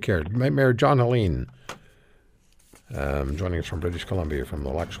 Take good care. Mayor John Helene. Joining us from British Columbia, from the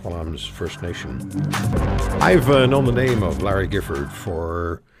Lac Qui Lambs First Nation. I've known the name of Larry Gifford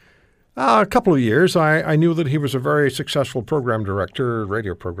for a couple of years. I knew that he was a very successful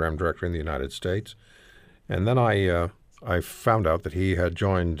radio program director in the United States. And then I found out that he had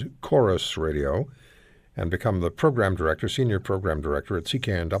joined Chorus Radio and become the senior program director at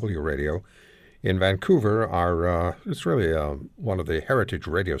CKNW Radio in Vancouver. It's really one of the heritage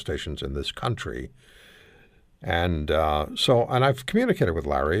radio stations in this country. And and I've communicated with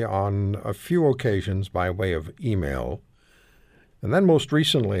Larry on a few occasions by way of email. And then most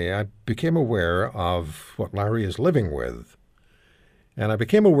recently, I became aware of what Larry is living with. And I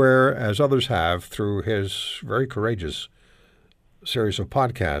became aware, as others have, through his very courageous series of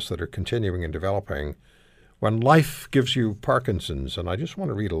podcasts that are continuing and developing, when life gives you Parkinson's. And I just want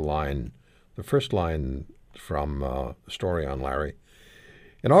to read a line, the first line from the story on Larry.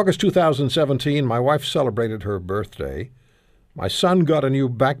 In August 2017, my wife celebrated her birthday. My son got a new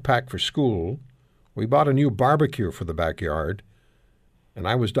backpack for school. We bought a new barbecue for the backyard. And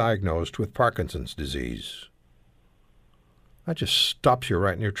I was diagnosed with Parkinson's disease. That just stops you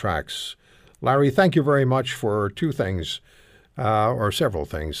right in your tracks. Larry, thank you very much for two things, or several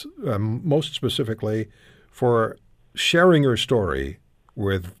things. Most specifically, for sharing your story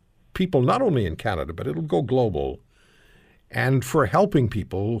with people not only in Canada, but it'll go global, and for helping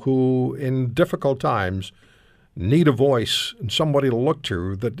people who, in difficult times, need a voice and somebody to look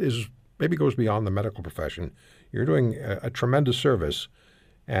to that is maybe goes beyond the medical profession. You're doing a tremendous service,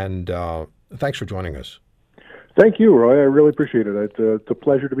 and thanks for joining us. Thank you, Roy. I really appreciate it. It's a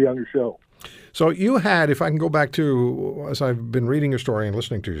pleasure to be on your show. So you had, if I can go back to, as I've been reading your story and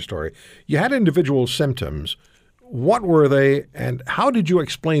listening to your story, you had individual symptoms. What were they, and how did you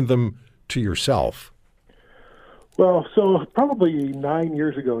explain them to yourself? Well, so probably 9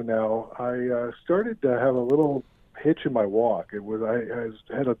 years ago now, I started to have a little hitch in my walk. I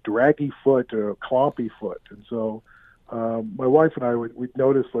had a draggy foot, a clompy foot, and so my wife and I we'd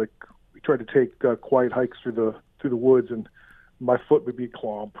notice, like, we tried to take quiet hikes through the woods, and my foot would be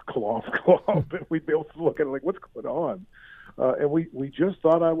clomp, and we'd be able to look at it like, what's going on? And we just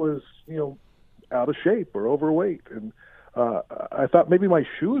thought I was, out of shape or overweight, and I thought maybe my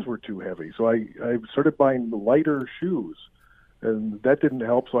shoes were too heavy, so I started buying lighter shoes, and that didn't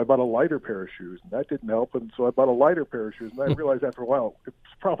help, so I bought a lighter pair of shoes, and that didn't help, and so I bought a lighter pair of shoes, and I realized after a while it's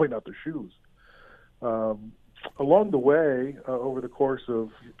probably not the shoes. Along the way, over the course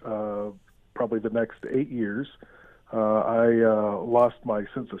of probably the next 8 years, I lost my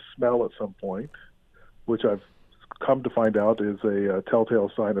sense of smell at some point, which I've come to find out is a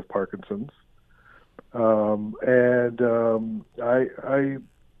telltale sign of Parkinson's. I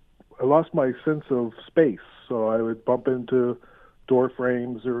lost my sense of space, so I would bump into door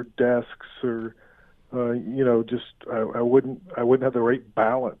frames or desks, or I wouldn't have the right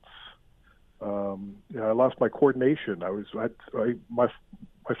balance. I lost my coordination. My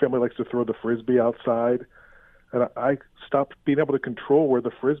family likes to throw the frisbee outside, and I stopped being able to control where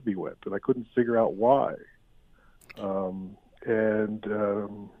the frisbee went, and I couldn't figure out why. And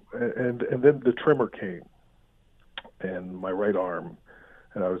then the tremor came, and my right arm,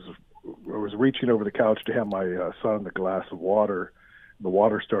 and I was reaching over the couch to hand my son a glass of water. The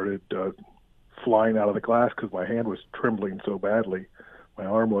water started flying out of the glass because my hand was trembling so badly. My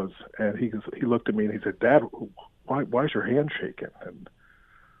arm was, and he looked at me and he said, "Dad, why is your hand shaking?" And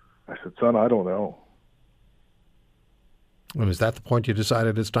I said, "Son, I don't know." And is that the point you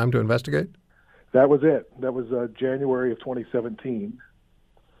decided it's time to investigate? That was it. That was January of 2017.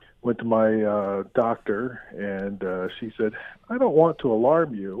 Went to my doctor, and she said, "I don't want to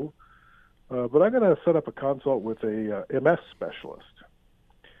alarm you, but I'm going to set up a consult with a MS specialist."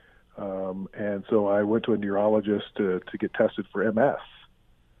 And so I went to a neurologist to get tested for MS.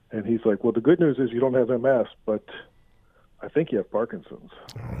 And he's like, "Well, the good news is you don't have MS, but I think you have Parkinson's."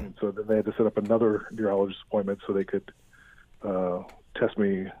 And so then they had to set up another neurologist appointment so they could test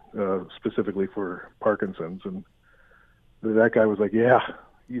me specifically for Parkinson's. And that guy was like, "Yeah,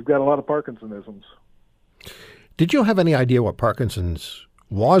 you've got a lot of Parkinsonisms." Did you have any idea what Parkinson's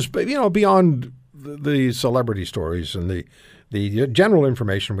was, beyond the celebrity stories and the general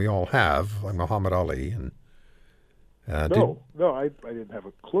information we all have, like Muhammad Ali? And No, I didn't have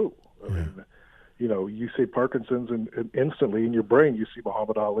a clue. I mean, you say Parkinson's, and instantly in your brain you see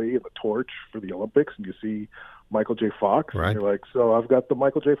Muhammad Ali and the torch for the Olympics, and you see Michael J. Fox, right. And you're like, so I've got the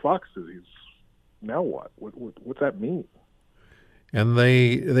Michael J. Fox disease. Now what? What's that mean? And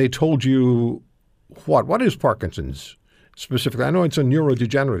they told you what? What is Parkinson's specifically? I know it's a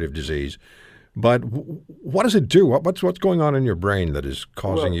neurodegenerative disease, but what does it do? What's going on in your brain that is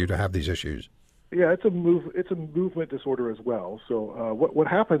causing you to have these issues? Yeah, it's a movement disorder as well. So what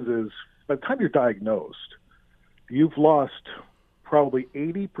happens is, by the time you're diagnosed, you've lost probably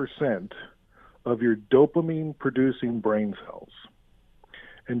 80% of your dopamine-producing brain cells.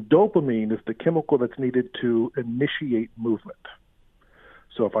 And dopamine is the chemical that's needed to initiate movement.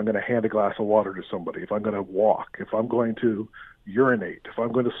 So if I'm going to hand a glass of water to somebody, if I'm going to walk, if I'm going to urinate, if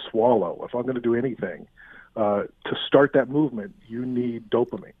I'm going to swallow, if I'm going to do anything, to start that movement, you need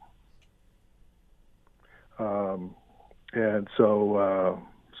dopamine. And so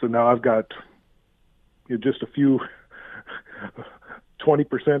now I've got just a few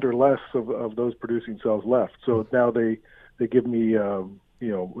 20% or less of those producing cells left. So now they give me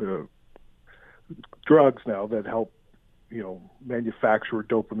drugs now that help manufacture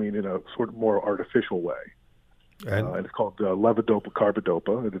dopamine in a sort of more artificial way. And it's called levodopa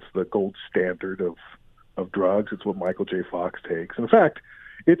carbidopa, and it's the gold standard of drugs. It's what Michael J. Fox takes. And in fact,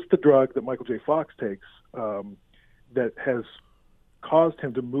 it's the drug that Michael J. Fox takes that has caused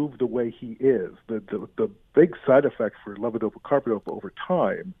him to move the way he is. The big side effect for levodopa-carbidopa over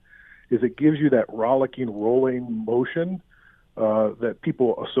time is it gives you that rollicking, rolling motion that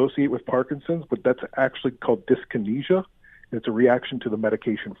people associate with Parkinson's, but that's actually called dyskinesia. It's a reaction to the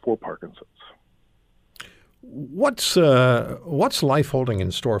medication for Parkinson's. What's life holding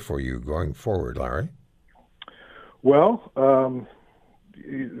in store for you going forward, Larry? Well,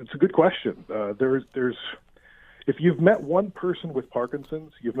 it's a good question. There's if you've met one person with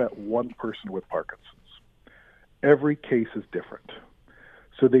Parkinson's, you've met one person with Parkinson's. Every case is different.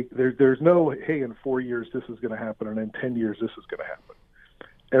 So there's no, hey, in 4 years this is going to happen, and in 10 years this is going to happen.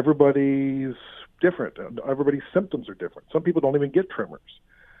 Everybody's different. Everybody's symptoms are different. Some people don't even get tremors.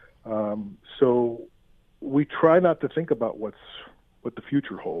 So we try not to think about what the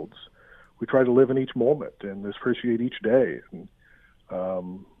future holds. We try to live in each moment and appreciate each day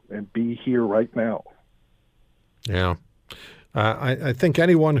and be here right now. Yeah, I think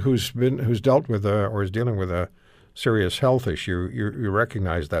anyone who's dealt with or is dealing with a serious health issue, you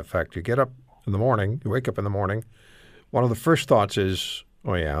recognize that fact. You get up in the morning, you wake up in the morning, one of the first thoughts is,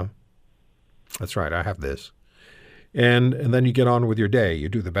 oh yeah, that's right, I have this. And then you get on with your day. You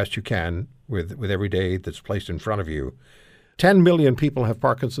do the best you can with every day that's placed in front of you. 10 million people have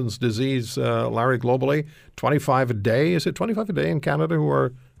Parkinson's disease, Larry, globally. 25 a day. Is it 25 a day in Canada who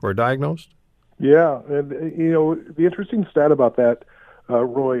are diagnosed? Yeah, and the interesting stat about that,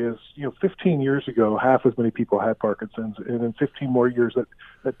 Roy, is 15 years ago, half as many people had Parkinson's, and in 15 more years,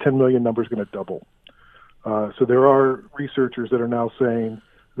 that 10 million number is going to double. So there are researchers that are now saying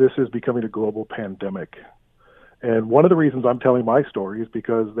this is becoming a global pandemic. And one of the reasons I'm telling my story is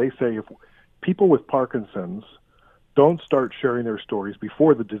because they say if people with Parkinson's don't start sharing their stories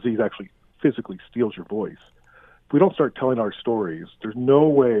before the disease actually physically steals your voice, if we don't start telling our stories, there's no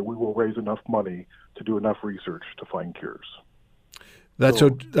way we will raise enough money to do enough research to find cures.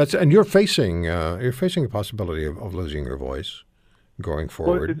 And you're facing a possibility of losing your voice going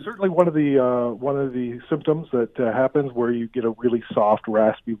forward. Well, it's certainly one of the symptoms that happens where you get a really soft,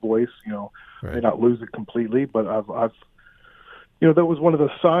 raspy voice. Right. May not lose it completely, but I've that was one of the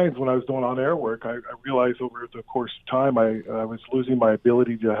signs when I was doing on-air work. I realized over the course of time I was losing my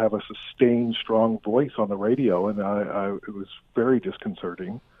ability to have a sustained, strong voice on the radio, and it was very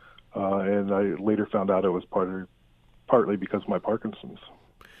disconcerting. And I later found out it was partly because of my Parkinson's.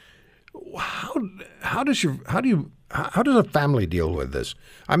 How does a family deal with this?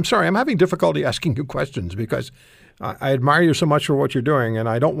 I'm sorry, I'm having difficulty asking you questions because I admire you so much for what you're doing, and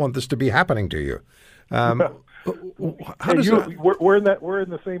I don't want this to be happening to you. We're in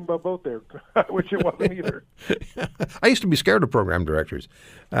the same boat there, which it wasn't either. I used to be scared of program directors.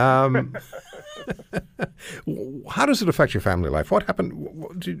 How does it affect your family life? What happened?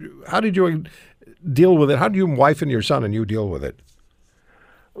 How did you deal with it? How do your wife and your son and you deal with it?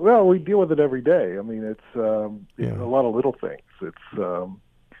 Well, we deal with it every day. I mean, it's a lot of little things. It's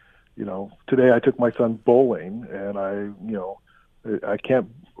today I took my son bowling, and I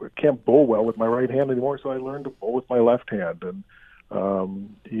can't bowl well with my right hand anymore, so I learned to bowl with my left hand. And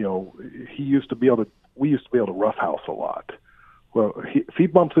we used to be able to roughhouse a lot. Well, if he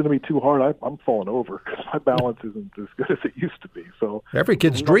bumps into me too hard, I'm falling over because my balance isn't as good as it used to be. So every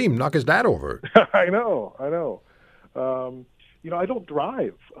kid's dream, knock his dad over. I know. I don't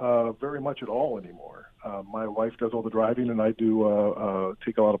drive very much at all anymore. My wife does all the driving, and I do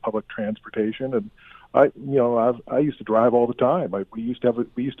take a lot of public transportation. And I used to drive all the time. We used to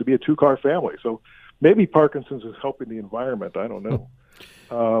be a 2-car family. So maybe Parkinson's is helping the environment. I don't know.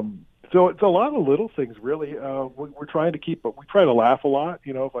 So it's a lot of little things, really. We're trying to keep, but we try to laugh a lot.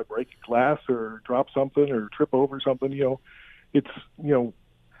 If I break a glass or drop something or trip over something, it's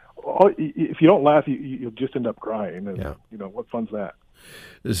if you don't laugh, you'll just end up crying. And what fun's that?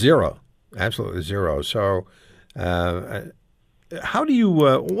 Zero, absolutely zero. So, how do you?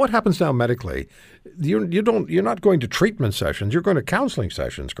 What happens now medically? You're not going to treatment sessions. You're going to counseling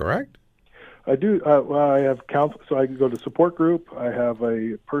sessions, correct? I do. I have counsel, so I can go to support group. I have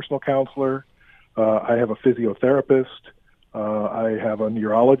a personal counselor. I have a physiotherapist. I have a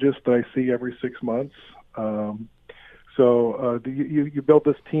neurologist that I see every 6 months. So you build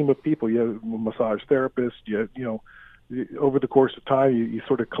this team of people. You have a massage therapist. Over the course of time, you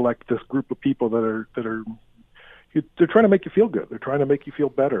sort of collect this group of people that are they're trying to make you feel good. They're trying to make you feel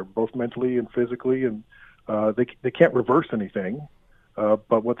better, both mentally and physically. And they can't reverse anything.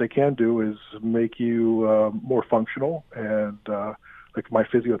 But what they can do is make you more functional. And like my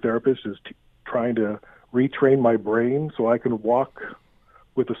physiotherapist is trying to retrain my brain so I can walk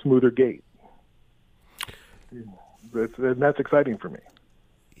with a smoother gait. And that's exciting for me.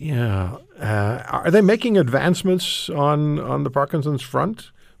 Yeah. Are they making advancements on the Parkinson's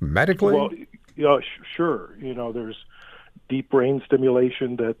front medically? Well, yeah, sure. There's deep brain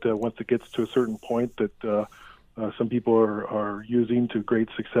stimulation that once it gets to a certain point that some people are using to great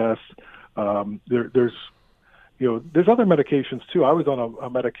success. There's other medications too. I was on a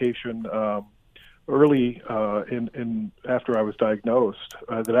medication early in after I was diagnosed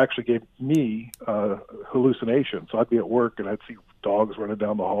that actually gave me hallucinations. So I'd be at work and I'd see dogs running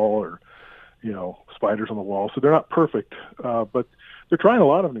down the hall or spiders on the wall. So they're not perfect, but they're trying a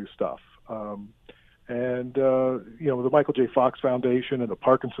lot of new stuff. The Michael J. Fox Foundation and the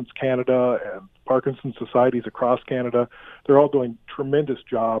Parkinson's Canada and Parkinson's societies across Canada, they're all doing tremendous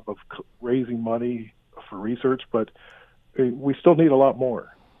job of raising money for research, but we still need a lot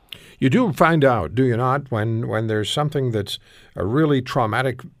more. You do find out, do you not, when there's something that's a really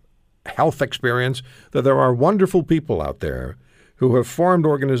traumatic health experience, that there are wonderful people out there who have formed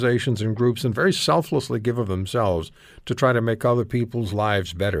organizations and groups and very selflessly give of themselves to try to make other people's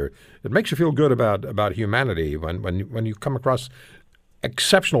lives better. It makes you feel good about humanity when you come across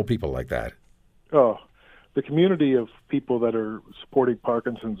exceptional people like that. Oh, the community of people that are supporting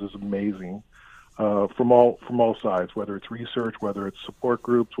Parkinson's is amazing, from all sides. Whether it's research, whether it's support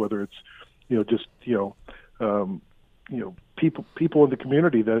groups, whether it's people in the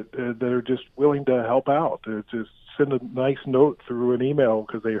community that are just willing to help out. Just send a nice note through an email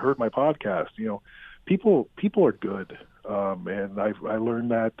because they heard my podcast. People are good, and I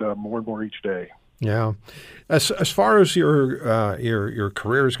learned that more and more each day. Yeah. As far as your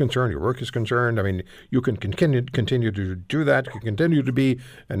career is concerned, your work is concerned, I mean, you can continue to do that. You can continue to be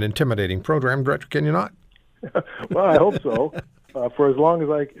an intimidating program director, can you not? Well, I hope so. For as long as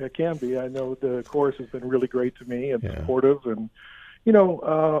I can be. I know the chorus has been really great to me and supportive. And,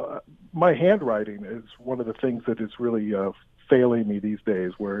 my handwriting is one of the things that is really failing me these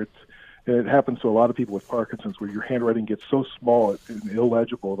days, where it happens to a lot of people with Parkinson's, where your handwriting gets so small and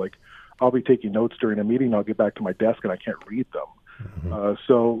illegible. Like, I'll be taking notes during a meeting, I'll get back to my desk and I can't read them.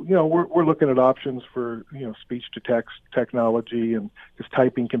 Mm-hmm. We're looking at options for, speech to text technology, and because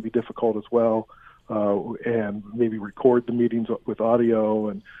typing can be difficult as well. And maybe record the meetings with audio,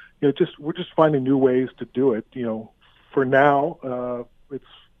 and we're just finding new ways to do it. For now, it's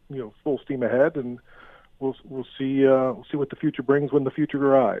full steam ahead, and we'll see what the future brings when the future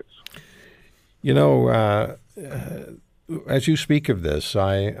arrives. As you speak of this,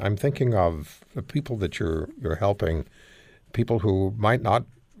 I'm thinking of the people that you're helping, people who might not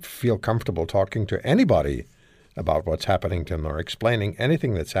feel comfortable talking to anybody about what's happening to them or explaining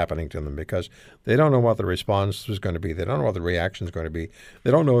anything that's happening to them because they don't know what the response is going to be. They don't know what the reaction is going to be.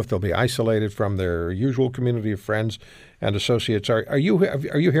 They don't know if they'll be isolated from their usual community of friends and associates. Are you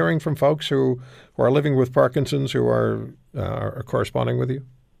hearing from folks who are living with Parkinson's who are corresponding with you?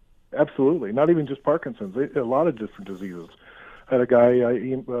 Absolutely. Not even just Parkinson's. A lot of different diseases. I had a guy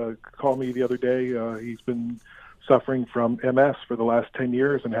call me the other day. He's been suffering from MS for the last 10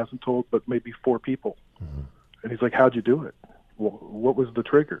 years and hasn't told but maybe 4 people. Mm-hmm. And he's like, how'd you do it? Well, what was the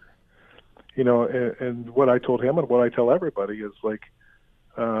trigger? And what I told him and what I tell everybody is like,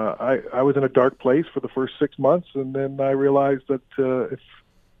 I was in a dark place for the first 6 months, and then I realized that if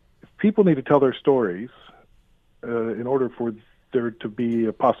people need to tell their stories in order for there to be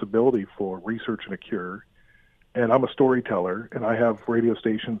a possibility for research and a cure, and I'm a storyteller, and I have radio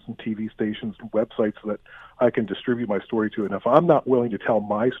stations and TV stations and websites that I can distribute my story to, and if I'm not willing to tell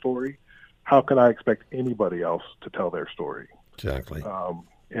my story, how can I expect anybody else to tell their story? Exactly.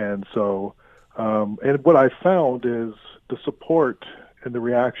 And what I found is the support and the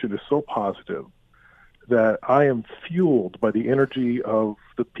reaction is so positive that I am fueled by the energy of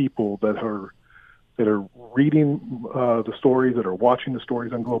the people that are reading the stories, that are watching the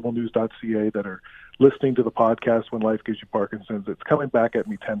stories on globalnews.ca, that are listening to the podcast When Life Gives You Parkinson's. It's coming back at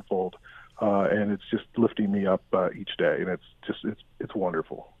me tenfold, and it's just lifting me up each day, and it's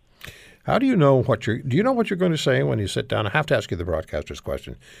wonderful. How do you know do you know what you're going to say when you sit down? I have to ask you the broadcaster's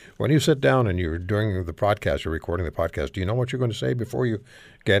question. When you sit down and you're doing the podcast or recording the podcast, do you know what you're going to say before you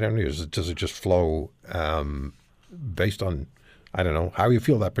get in? Does it just flow based on, I don't know, how you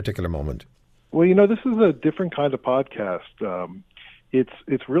feel that particular moment? Well, this is a different kind of podcast.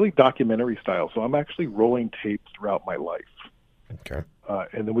 It's really documentary style. So I'm actually rolling tape throughout my life. Okay.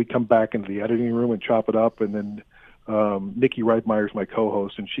 And then we come back into the editing room and chop it up, and then Nikki Reitmeyer is my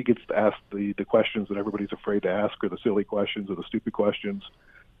co-host, and she gets to ask the questions that everybody's afraid to ask, or the silly questions or the stupid questions.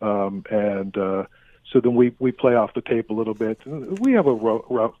 So then we play off the tape a little bit. We have a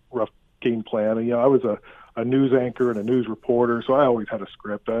rough game plan. I was a news anchor and a news reporter, so I always had a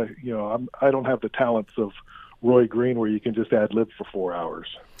script. I don't have the talents of Roy Green where you can just ad lib for 4 hours.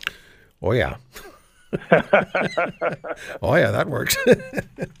 Oh, yeah. Oh, yeah, that works.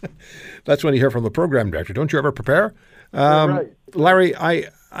 That's when you hear from the program director. Don't you ever prepare? Right. Larry, I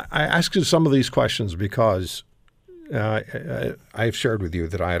ask you some of these questions because I've shared with you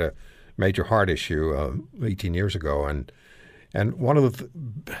that I had a major heart issue 18 years ago. And one of the,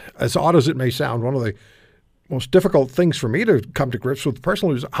 as odd as it may sound, one of the most difficult things for me to come to grips with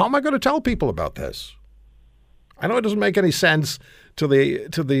personally is, how am I going to tell people about this? I know it doesn't make any sense to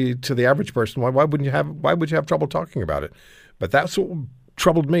the average person. Why would you have trouble talking about it? But that's what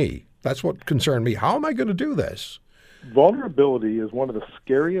troubled me. That's what concerned me. How am I going to do this? Vulnerability is one of the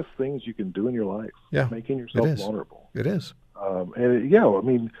scariest things you can do in your life. Yeah, making yourself vulnerable. It is.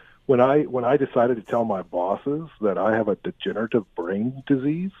 When I decided to tell my bosses that I have a degenerative brain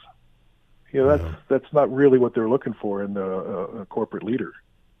disease, that's not really what they're looking for in a corporate leader.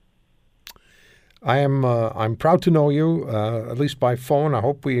 I'm proud to know you, at least by phone. I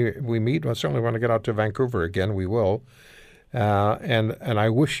hope we meet. I certainly want to get out to Vancouver again. We will. And I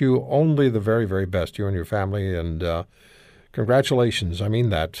wish you only the very, very best, you and your family. And congratulations, I mean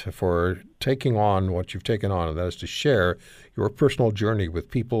that, for taking on what you've taken on, and that is to share your personal journey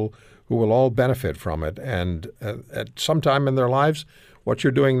with people who will all benefit from it. And at some time in their lives, what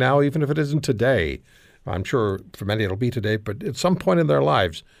you're doing now, even if it isn't today, I'm sure for many it'll be today, but at some point in their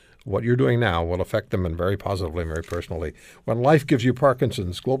lives, what you're doing now will affect them and very positively, very personally. When Life Gives You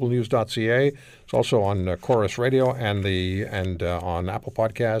Parkinson's, globalnews.ca. It's also on Chorus Radio and on Apple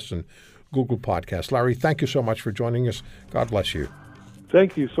Podcasts and Google Podcasts. Larry, thank you so much for joining us. God bless you.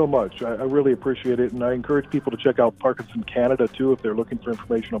 Thank you so much. I really appreciate it, and I encourage people to check out Parkinson Canada, too, if they're looking for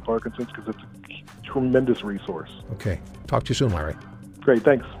information on Parkinson's, because it's a tremendous resource. Okay. Talk to you soon, Larry. Great.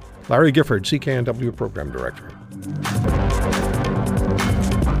 Thanks. Larry Gifford, CKNW Program Director.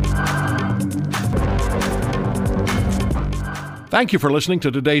 Thank you for listening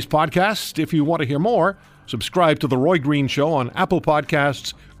to today's podcast. If you want to hear more, subscribe to The Roy Green Show on Apple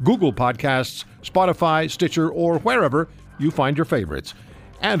Podcasts, Google Podcasts, Spotify, Stitcher, or wherever you find your favorites.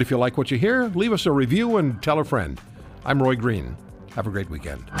 And if you like what you hear, leave us a review and tell a friend. I'm Roy Green. Have a great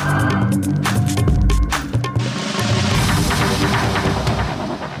weekend.